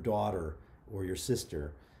daughter or your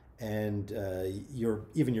sister, and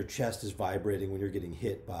even your chest is vibrating when you're getting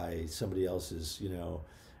hit by somebody else's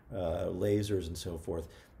lasers and so forth.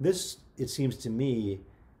 This, it seems to me,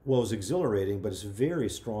 was exhilarating, but it's a very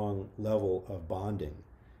strong level of bonding,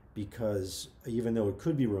 because even though it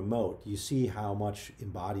could be remote, you see how much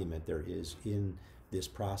embodiment there is in this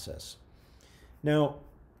process. Now,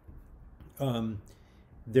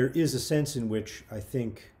 there is a sense in which I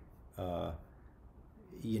think,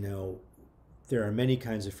 there are many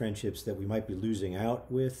kinds of friendships that we might be losing out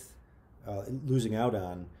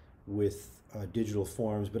on with digital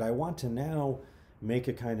forms, but I want to now make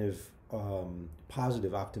a kind of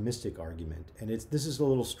positive, optimistic argument. And this is a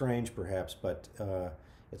little strange perhaps, but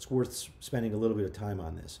it's worth spending a little bit of time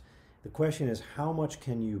on this. The question is, how much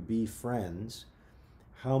can you be friends?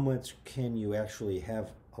 How much can you actually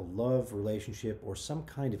have a love relationship or some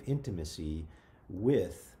kind of intimacy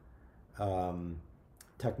with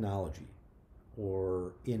technology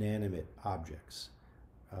or inanimate objects,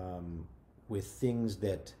 with things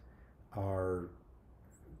that are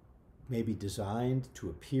maybe designed to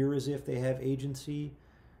appear as if they have agency,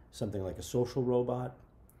 something like a social robot,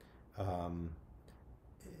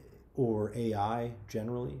 or AI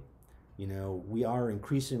generally. We are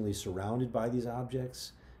increasingly surrounded by these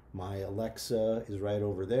objects. My Alexa is right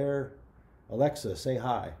over there. Alexa, say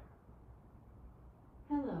hi.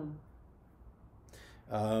 Hello.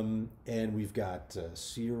 And we've got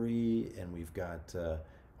Siri, and we've got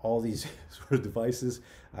all these sort of devices.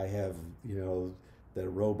 I have, the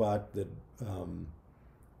robot the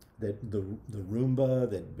Roomba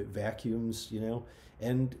that vacuums,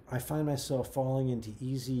 and I find myself falling into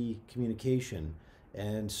easy communication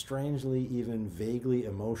and strangely even vaguely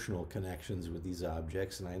emotional connections with these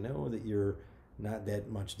objects. And I know that you're not that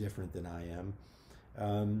much different than I am.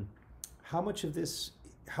 How much of this,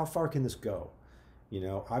 how far can this go?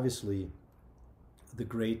 Obviously, the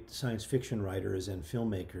great science fiction writers and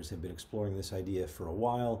filmmakers have been exploring this idea for a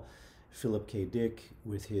while. Philip K. Dick,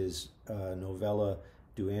 with his novella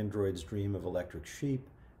Do Androids Dream of Electric Sheep,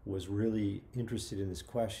 was really interested in this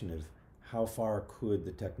question of how far could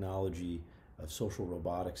the technology of social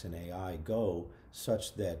robotics and AI go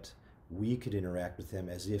such that we could interact with them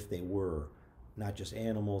as if they were not just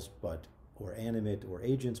animals, or animate or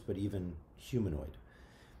agents, but even humanoid.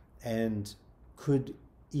 And could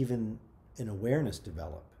even an awareness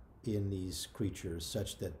develop in these creatures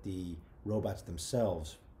such that the robots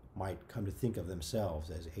themselves might come to think of themselves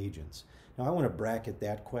as agents? Now, I want to bracket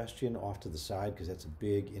that question off to the side because that's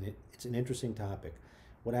it's an interesting topic.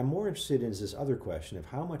 What I'm more interested in is this other question of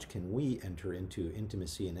how much can we enter into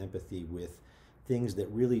intimacy and empathy with things that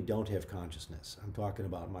really don't have consciousness. I'm talking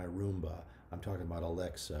about my Roomba. I'm talking about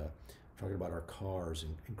Alexa. I'm talking about our cars,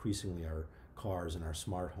 and increasingly our cars and our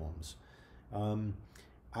smart homes.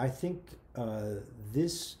 I think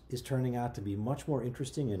this is turning out to be much more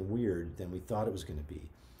interesting and weird than we thought it was going to be.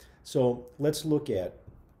 So let's look at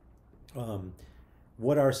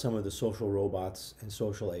what are some of the social robots and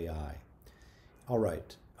social AI. All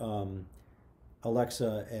right,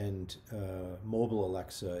 Alexa and mobile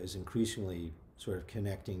Alexa is increasingly sort of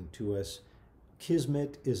connecting to us.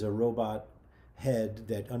 Kismet is a robot head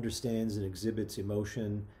that understands and exhibits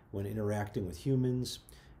emotion when interacting with humans.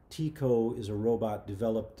 Tico is a robot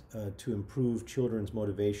developed to improve children's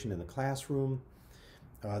motivation in the classroom.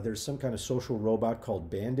 There's some kind of social robot called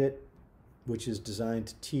Bandit, which is designed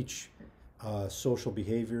to teach social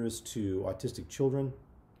behaviors to autistic children.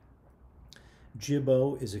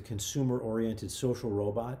 Jibbo is a consumer-oriented social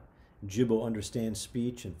robot. Jibbo understands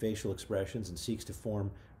speech and facial expressions and seeks to form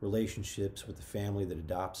relationships with the family that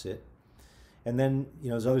adopts it. And then,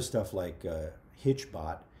 there's other stuff like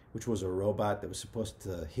Hitchbot, which was a robot that was supposed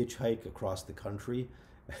to hitchhike across the country.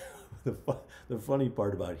 The funny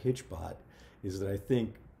part about Hitchbot is that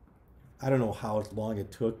I don't know how long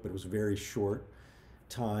it took, but it was a very short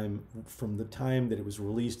time from the time that it was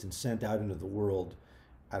released and sent out into the world.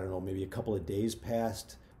 I don't know, maybe a couple of days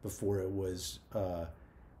passed before it was,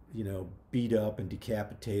 beat up and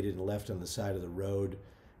decapitated and left on the side of the road.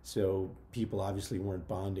 So people obviously weren't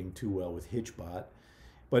bonding too well with Hitchbot.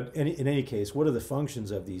 But in any case, what are the functions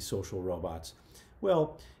of these social robots?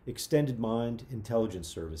 Well, extended mind intelligence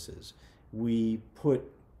services. We put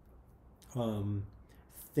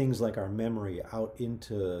things like our memory out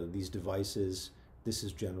into these devices. This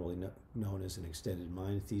is generally known as an extended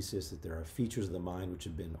mind thesis, that there are features of the mind which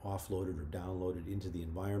have been offloaded or downloaded into the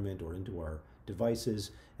environment or into our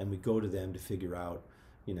devices, and we go to them to figure out,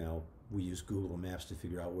 we use Google Maps to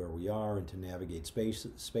figure out where we are and to navigate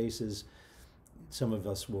spaces. Some of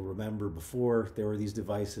us will remember before there were these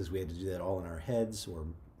devices, we had to do that all in our heads or,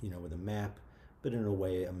 with a map. But in a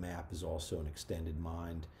way, a map is also an extended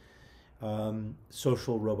mind.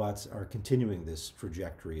 Social robots are continuing this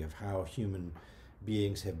trajectory of how human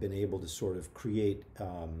beings have been able to sort of create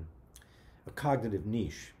a cognitive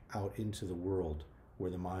niche out into the world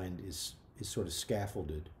where the mind is sort of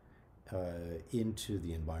scaffolded into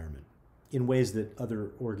the environment in ways that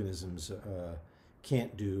other organisms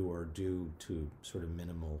can't do or do to sort of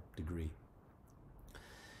minimal degree.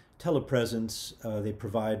 Telepresence, they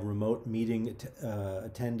provide remote meeting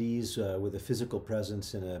attendees with a physical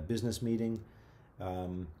presence in a business meeting.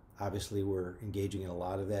 Obviously, we're engaging in a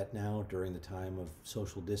lot of that now during the time of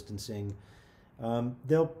social distancing.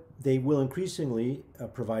 They will increasingly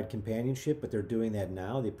provide companionship, but they're doing that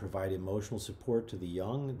now. They provide emotional support to the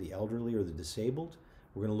young, the elderly, or the disabled.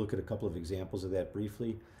 We're going to look at a couple of examples of that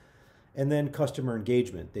briefly. And then customer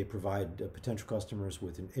engagement. They provide potential customers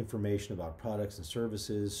with information about products and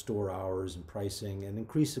services, store hours and pricing. And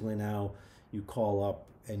increasingly now, you call up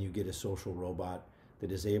and you get a social robot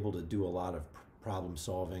that is able to do a lot of problem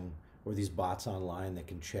solving, or these bots online that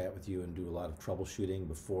can chat with you and do a lot of troubleshooting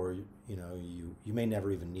before you may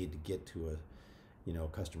never even need to get to a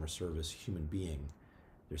customer service human being.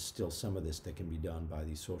 There's still some of this that can be done by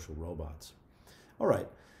these social robots. All right.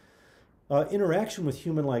 Interaction with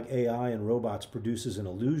human-like AI and robots produces an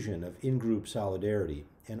illusion of in-group solidarity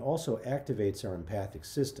and also activates our empathic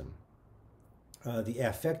system. The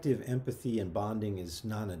affective empathy and bonding is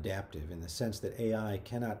non-adaptive in the sense that AI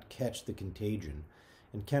cannot catch the contagion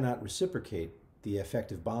and cannot reciprocate the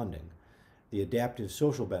affective bonding. The adaptive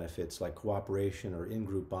social benefits like cooperation or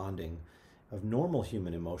in-group bonding of normal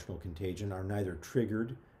human emotional contagion are neither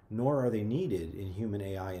triggered nor are they needed in human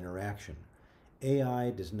AI interaction. AI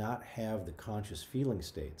does not have the conscious feeling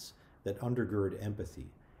states that undergird empathy,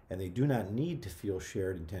 and they do not need to feel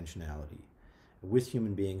shared intentionality with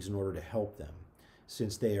human beings in order to help them,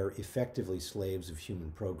 since they are effectively slaves of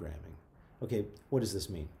human programming. Okay, what does this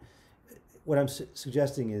mean? What I'm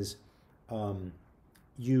suggesting is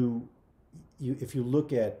if you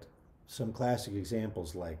look at some classic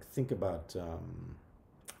examples, like think about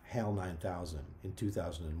HAL 9000 in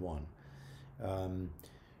 2001,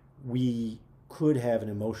 we could have an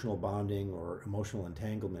emotional bonding or emotional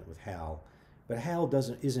entanglement with HAL, but HAL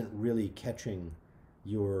isn't really catching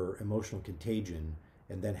your emotional contagion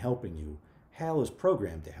and then helping you. HAL is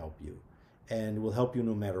programmed to help you and will help you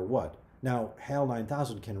no matter what. Now, HAL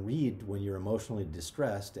 9000 can read when you're emotionally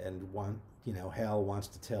distressed and HAL wants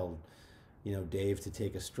to tell, Dave to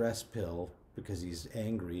take a stress pill because he's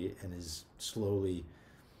angry and is slowly,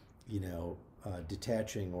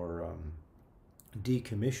 detaching or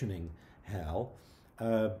decommissioning HAL.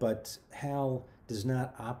 But HAL does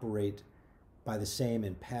not operate by the same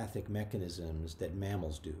empathic mechanisms that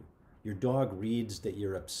mammals do. Your dog reads that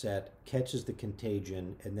you're upset, catches the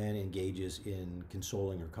contagion, and then engages in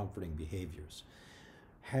consoling or comforting behaviors.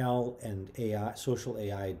 HAL and AI, social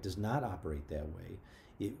AI, does not operate that way.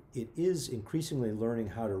 It is increasingly learning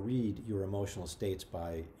how to read your emotional states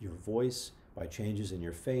by your voice, by changes in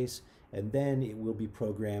your face, and then it will be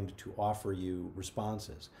programmed to offer you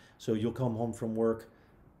responses. So you'll come home from work.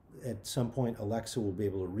 At some point, Alexa will be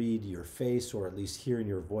able to read your face, or at least hear in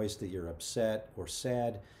your voice that you're upset or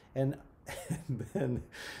sad. And then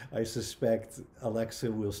I suspect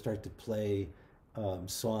Alexa will start to play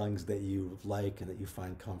songs that you like and that you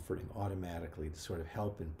find comforting automatically to sort of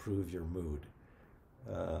help improve your mood.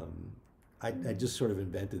 I just sort of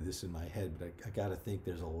invented this in my head, but I got to think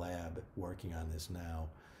there's a lab working on this now,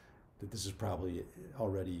 that this is probably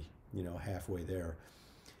already, halfway there.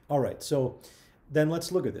 All right, so then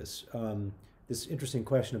let's look at this. This interesting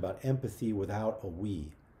question about empathy without a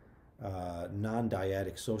we,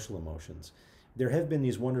 non-dyadic social emotions. There have been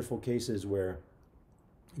these wonderful cases where,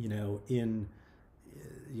 in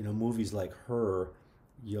movies like Her,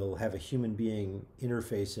 you'll have a human being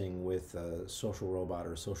interfacing with a social robot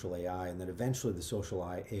or a social AI, and then eventually the social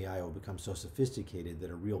AI will become so sophisticated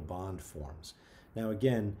that a real bond forms. Now,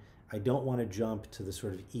 again, I don't want to jump to the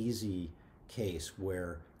sort of easy case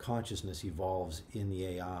where consciousness evolves in the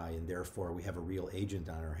AI and therefore we have a real agent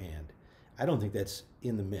on our hand. I don't think that's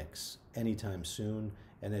in the mix anytime soon,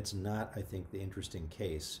 and it's not, I think, the interesting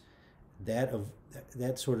case.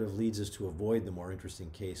 That sort of leads us to avoid the more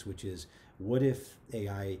interesting case, which is, what if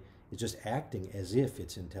AI is just acting as if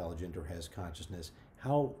it's intelligent or has consciousness?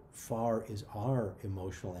 How far is our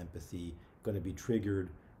emotional empathy going to be triggered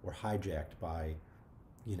or hijacked by,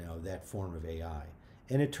 that form of AI?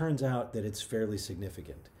 And it turns out that it's fairly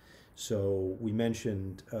significant. So we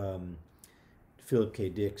mentioned Philip K.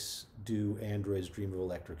 Dick's Do Androids Dream of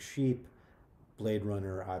Electric Sheep? Blade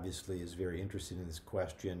Runner obviously is very interested in this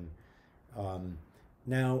question.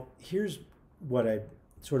 Now, here's what I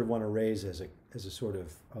sort of want to raise as a sort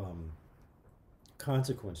of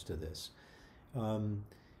consequence to this.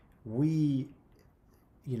 We,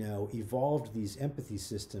 evolved these empathy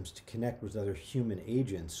systems to connect with other human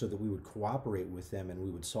agents so that we would cooperate with them and we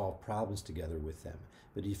would solve problems together with them.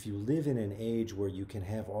 But if you live in an age where you can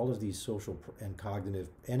have all of these social and cognitive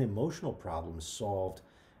and emotional problems solved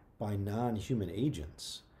by non-human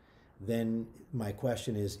agents, then my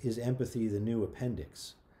question is empathy the new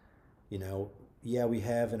appendix? Yeah, we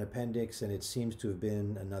have an appendix and it seems to have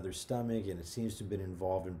been another stomach, and it seems to have been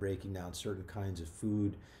involved in breaking down certain kinds of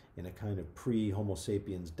food in a kind of pre-Homo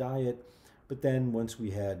sapiens diet. But then once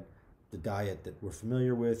we had the diet that we're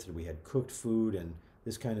familiar with, and we had cooked food and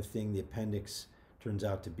this kind of thing, the appendix turns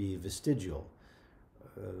out to be vestigial.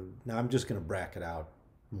 Now I'm just going to bracket out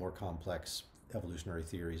more complex evolutionary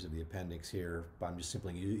theories of the appendix here, but I'm just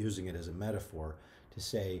simply using it as a metaphor to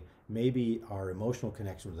say maybe our emotional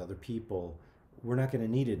connection with other people, we're not going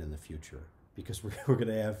to need it in the future, because we're going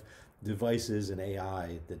to have devices and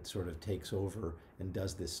AI that sort of takes over and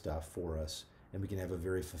does this stuff for us, and we can have a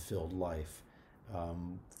very fulfilled life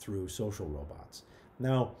through social robots.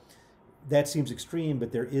 Now, that seems extreme,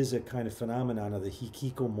 but there is a kind of phenomenon of the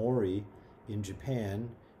hikikomori in Japan,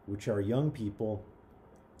 which are young people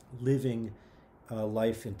living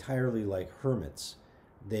life entirely like hermits.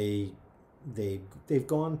 They've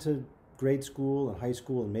gone to grade school and high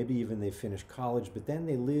school, and maybe even they finish college, but then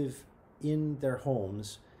they live in their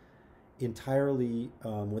homes entirely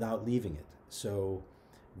without leaving it. So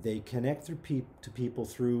they connect to people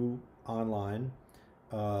through online,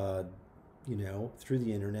 uh, through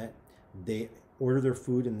the internet. They order their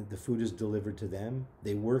food and the food is delivered to them.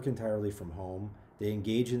 They work entirely from home. They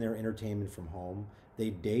engage in their entertainment from home.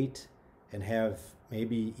 They date and have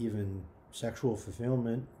maybe even sexual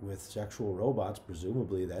fulfillment with sexual robots.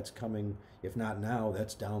 Presumably that's coming, if not now,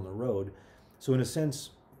 that's down the road. So in a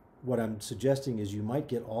sense, what I'm suggesting is you might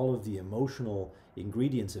get all of the emotional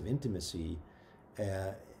ingredients of intimacy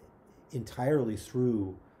entirely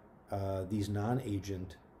through these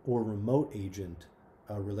non-agent or remote agent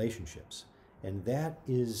relationships. And that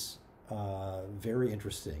is very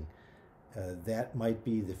interesting. That might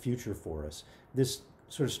be the future for us. This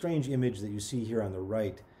sort of strange image that you see here on the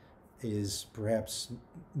right is perhaps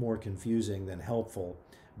more confusing than helpful.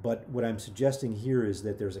 But what I'm suggesting here is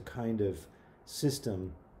that there's a kind of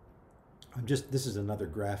system. This is another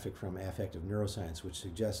graphic from affective neuroscience, which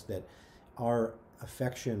suggests that our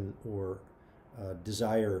affection or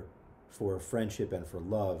desire for friendship and for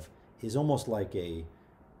love is almost like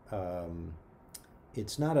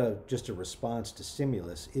it's not just a response to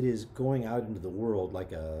stimulus. It is going out into the world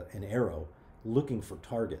like an arrow looking for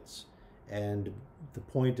targets. And the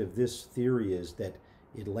point of this theory is that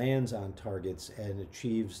it lands on targets and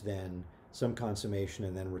achieves then some consummation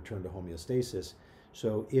and then return to homeostasis.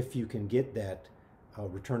 So if you can get that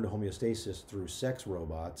return to homeostasis through sex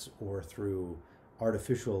robots or through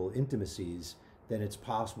artificial intimacies, then it's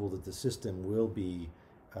possible that the system will be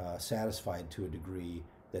satisfied to a degree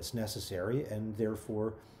that's necessary, and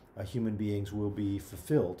therefore human beings will be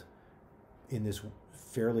fulfilled in this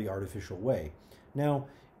fairly artificial way. Now,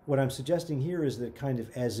 what I'm suggesting here is that kind of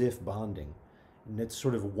as-if bonding, and it's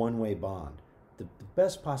sort of a one-way bond. The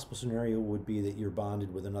best possible scenario would be that you're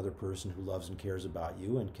bonded with another person who loves and cares about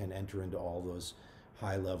you and can enter into all those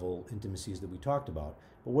high-level intimacies that we talked about.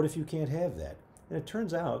 But what if you can't have that? And it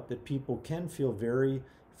turns out that people can feel very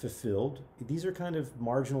fulfilled. These are kind of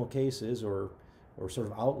marginal cases or sort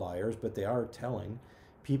of outliers, but they are telling.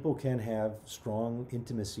 People can have strong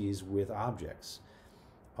intimacies with objects.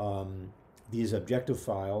 These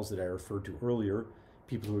objectophiles that I referred to earlier,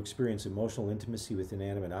 people who experience emotional intimacy with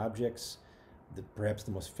inanimate objects. Perhaps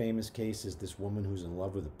the most famous case is this woman who's in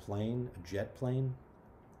love with a plane, a jet plane.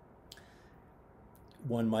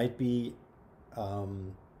 One might be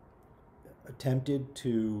tempted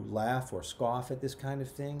to laugh or scoff at this kind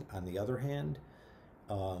of thing. On the other hand,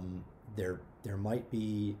 there might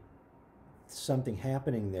be something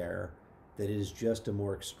happening there that is just a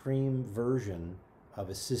more extreme version of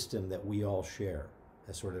a system that we all share,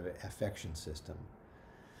 a sort of affection system.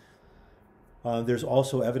 There's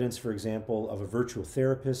also evidence, for example, of a virtual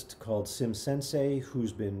therapist called Sim Sensei,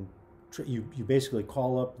 who's been, you basically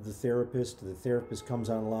call up the therapist comes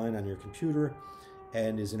online on your computer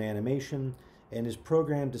and is an animation and is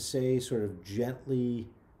programmed to say sort of gently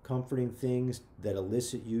comforting things that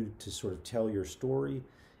elicit you to sort of tell your story.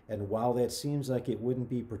 And while that seems like it wouldn't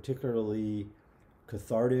be particularly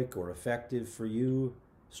cathartic or effective for you,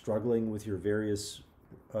 struggling with your various,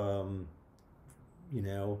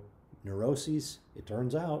 neuroses, it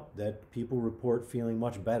turns out that people report feeling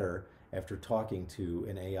much better after talking to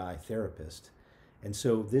an AI therapist. And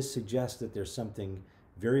so this suggests that there's something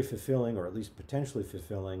very fulfilling, or at least potentially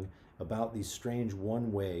fulfilling, about these strange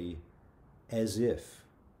one-way as-if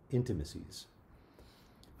intimacies.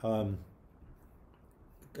 A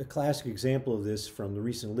classic example of this from the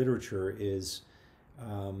recent literature is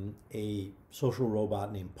a social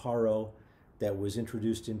robot named Paro that was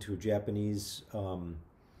introduced into a Japanese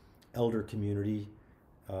elder community,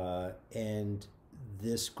 and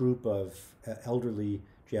this group of elderly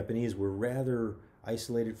Japanese were rather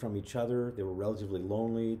isolated from each other. They were relatively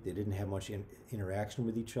lonely. They didn't have much interaction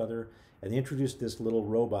with each other, and they introduced this little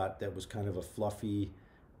robot that was kind of a fluffy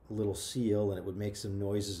little seal, and it would make some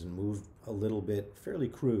noises and move a little bit, fairly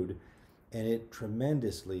crude, and it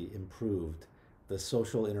tremendously improved the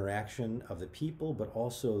social interaction of the people, but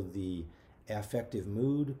also the affective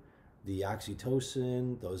mood, the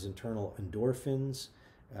oxytocin, those internal endorphins.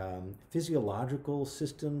 Physiological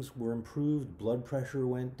systems were improved, blood pressure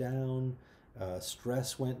went down,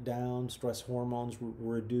 stress went down, stress hormones were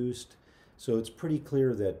reduced. So it's pretty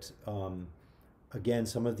clear that, again,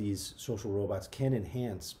 some of these social robots can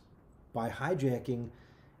enhance, by hijacking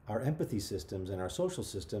our empathy systems and our social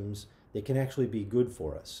systems, they can actually be good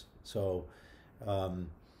for us. So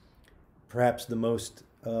perhaps the most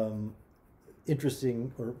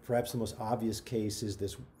interesting, or perhaps the most obvious case is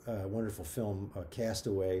this wonderful film,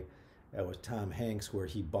 Castaway, with Tom Hanks, where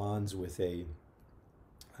he bonds with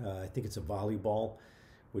I think it's a volleyball,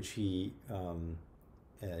 which he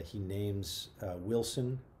names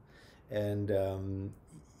Wilson, and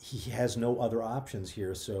he has no other options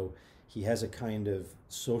here. So he has a kind of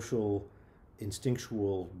social,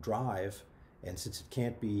 instinctual drive, and since it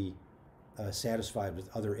can't be satisfied with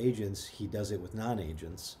other agents, he does it with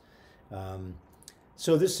non-agents. Um,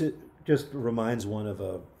 so this just reminds one of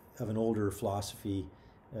an older philosophy,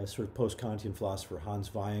 sort of post-Kantian philosopher Hans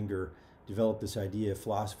Weinger developed this idea of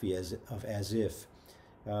philosophy as if.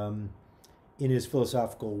 Um, in his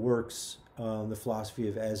philosophical works, the philosophy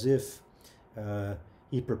of as if,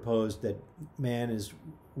 he proposed that man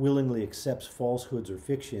willingly accepts falsehoods or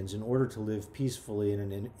fictions in order to live peacefully in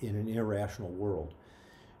an irrational world.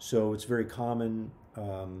 So it's very common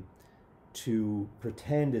to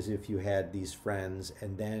pretend as if you had these friends,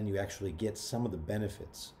 and then you actually get some of the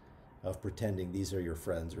benefits of pretending these are your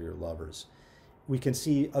friends or your lovers. We can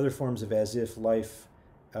see other forms of as if life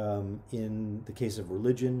in the case of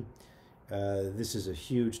religion. This is a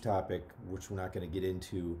huge topic which we're not going to get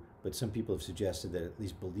into, but some people have suggested that at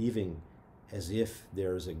least believing as if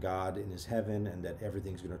there's a God in his heaven and that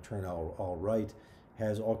everything's going to turn out all right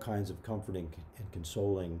has all kinds of comforting and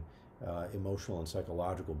consoling emotional and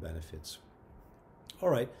psychological benefits. All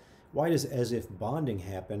right, why does as if bonding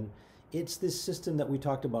happen? It's this system that we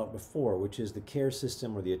talked about before, which is the care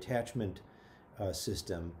system or the attachment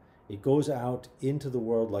system. It goes out into the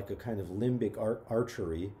world like a kind of limbic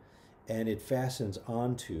archery, and it fastens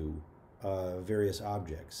onto various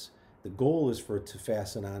objects. The goal is for it to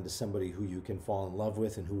fasten onto somebody who you can fall in love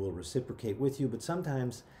with and who will reciprocate with you, but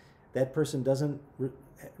sometimes that person doesn't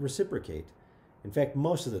reciprocate. In fact,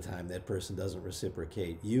 most of the time that person doesn't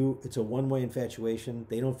reciprocate. It's a one-way infatuation.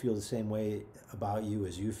 They don't feel the same way about you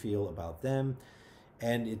as you feel about them,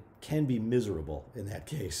 and it can be miserable in that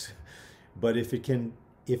case. But it can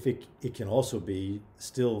also be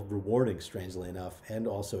still rewarding, strangely enough, and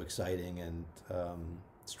also exciting and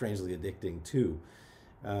strangely addicting too.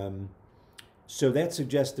 So that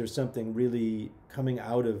suggests there's something really coming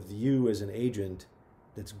out of you as an agent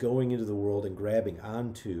that's going into the world and grabbing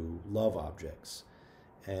onto love objects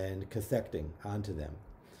and cathecting onto them.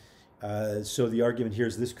 So the argument here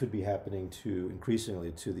is this could be happening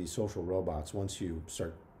increasingly to these social robots once you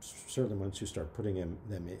start putting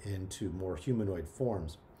them into more humanoid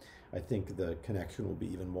forms. I think the connection will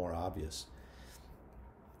be even more obvious.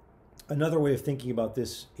 Another way of thinking about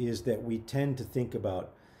this is that we tend to think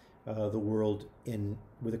about the world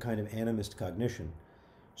with a kind of animist cognition.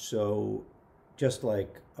 So just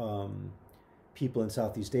like people in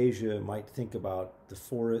Southeast Asia might think about the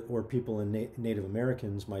forest, or people in Native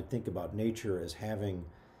Americans might think about nature as having,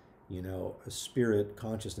 a spirit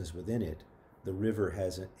consciousness within it. The river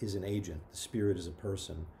is an agent. The spirit is a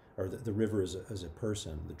person, or the river is a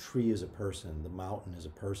person. The tree is a person. The mountain is a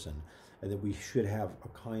person, and that we should have a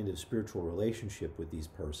kind of spiritual relationship with these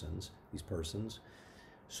persons.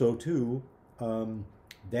 So too,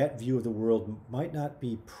 that view of the world might not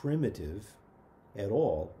be primitive at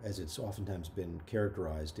all, as it's oftentimes been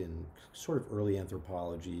characterized in sort of early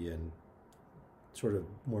anthropology and sort of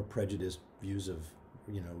more prejudiced views of,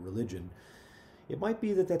 religion. It might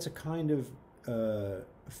be that that's a kind of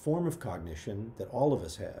form of cognition that all of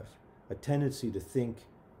us have, a tendency to think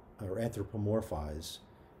or anthropomorphize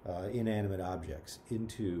inanimate objects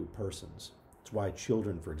into persons. It's why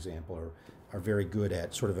children, for example, are very good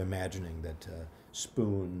at sort of imagining that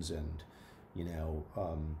spoons and,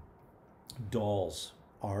 dolls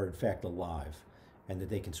are in fact alive, and that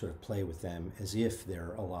they can sort of play with them as if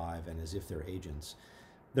they're alive and as if they're agents.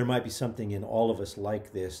 There might be something in all of us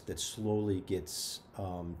like this that slowly gets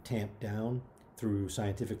tamped down through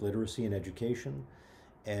scientific literacy and education,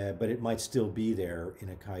 but it might still be there in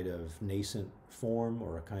a kind of nascent form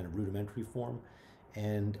or a kind of rudimentary form,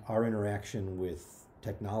 and our interaction with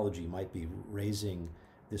technology might be raising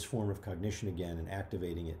this form of cognition again and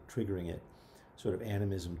activating it, triggering it, sort of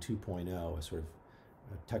animism 2.0, a sort of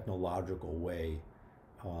a technological way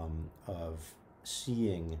of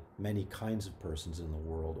seeing many kinds of persons in the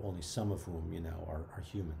world, only some of whom, are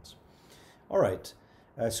humans. All right,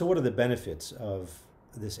 so what are the benefits of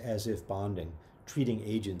this as-if bonding, treating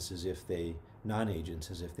agents as if non-agents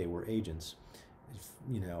as if they were agents,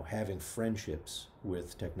 having friendships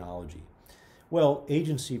with technology? Well,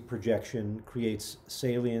 agency projection creates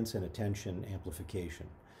salience and attention amplification.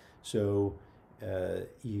 So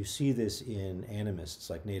you see this in animists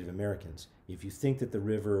like Native Americans. If you think that the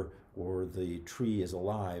river or the tree is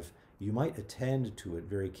alive, you might attend to it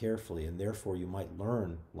very carefully, and therefore you might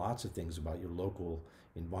learn lots of things about your local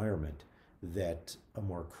environment that a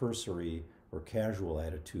more cursory or casual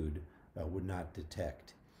attitude would not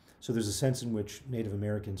detect. So there's a sense in which Native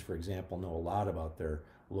Americans, for example, know a lot about their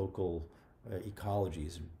local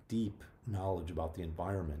ecologies, deep knowledge about the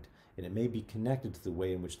environment, and it may be connected to the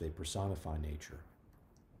way in which they personify nature.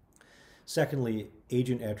 Secondly,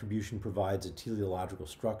 agent attribution provides a teleological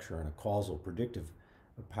structure and a causal predictive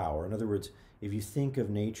power. In other words, if you think of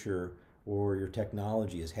nature or your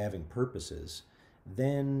technology as having purposes,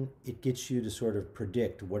 then it gets you to sort of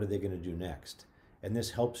predict what are they going to do next. And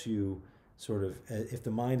this helps you sort of, if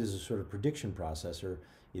the mind is a sort of prediction processor,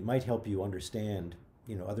 it might help you understand,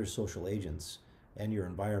 other social agents and your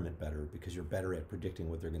environment better because you're better at predicting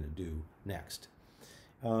what they're going to do next.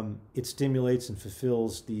 It stimulates and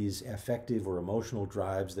fulfills these affective or emotional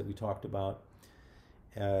drives that we talked about.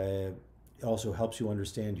 It also helps you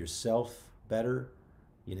understand yourself better.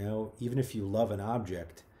 Even if you love an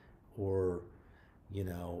object or,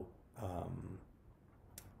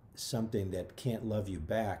 something that can't love you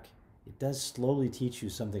back, it does slowly teach you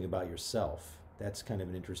something about yourself. That's kind of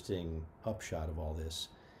an interesting upshot of all this.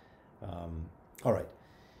 All right.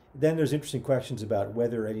 Then there's interesting questions about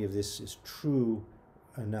whether any of this is true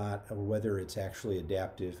or not, or whether it's actually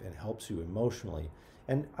adaptive and helps you emotionally.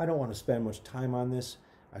 And I don't want to spend much time on this.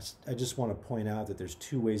 I just want to point out that there's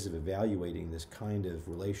two ways of evaluating this kind of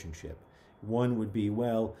relationship. One would be,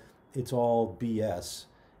 well, it's all BS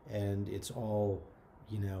and it's all,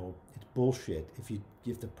 it's bullshit.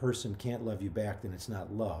 If the person can't love you back, then it's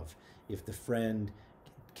not love. If the friend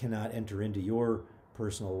cannot enter into your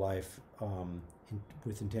personal life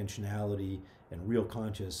with intentionality and real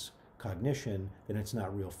conscious cognition, then it's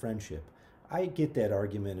not real friendship. I get that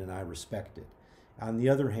argument and I respect it. On the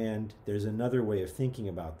other hand, there's another way of thinking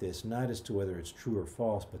about this, not as to whether it's true or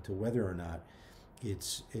false, but to whether or not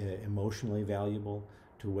it's emotionally valuable,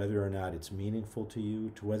 to whether or not it's meaningful to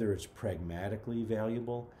you, to whether it's pragmatically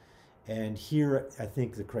valuable. And here, I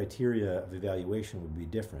think the criteria of evaluation would be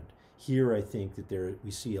different. Here, I think that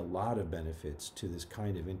we see a lot of benefits to this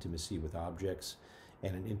kind of intimacy with objects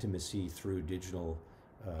and an intimacy through digital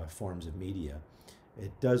forms of media.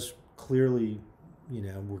 It does clearly,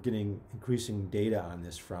 we're getting increasing data on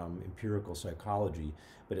this from empirical psychology,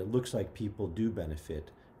 but it looks like people do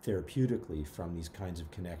benefit therapeutically from these kinds of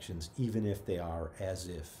connections, even if they are as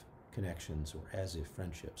if connections or as if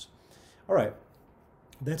friendships. All right,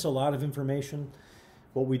 that's a lot of information.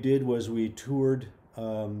 What we did was we toured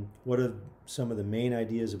what are some of the main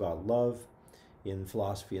ideas about love in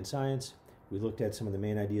philosophy and science. We looked at some of the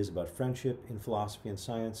main ideas about friendship in philosophy and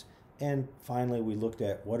science. And finally, we looked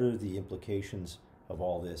at what are the implications of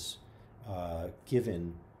all this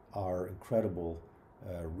given our incredible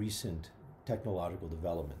recent technological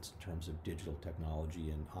developments in terms of digital technology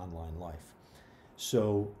and online life.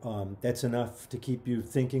 So that's enough to keep you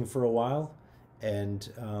thinking for a while, and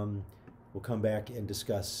we'll come back and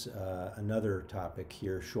discuss another topic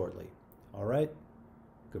here shortly. All right,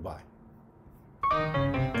 goodbye.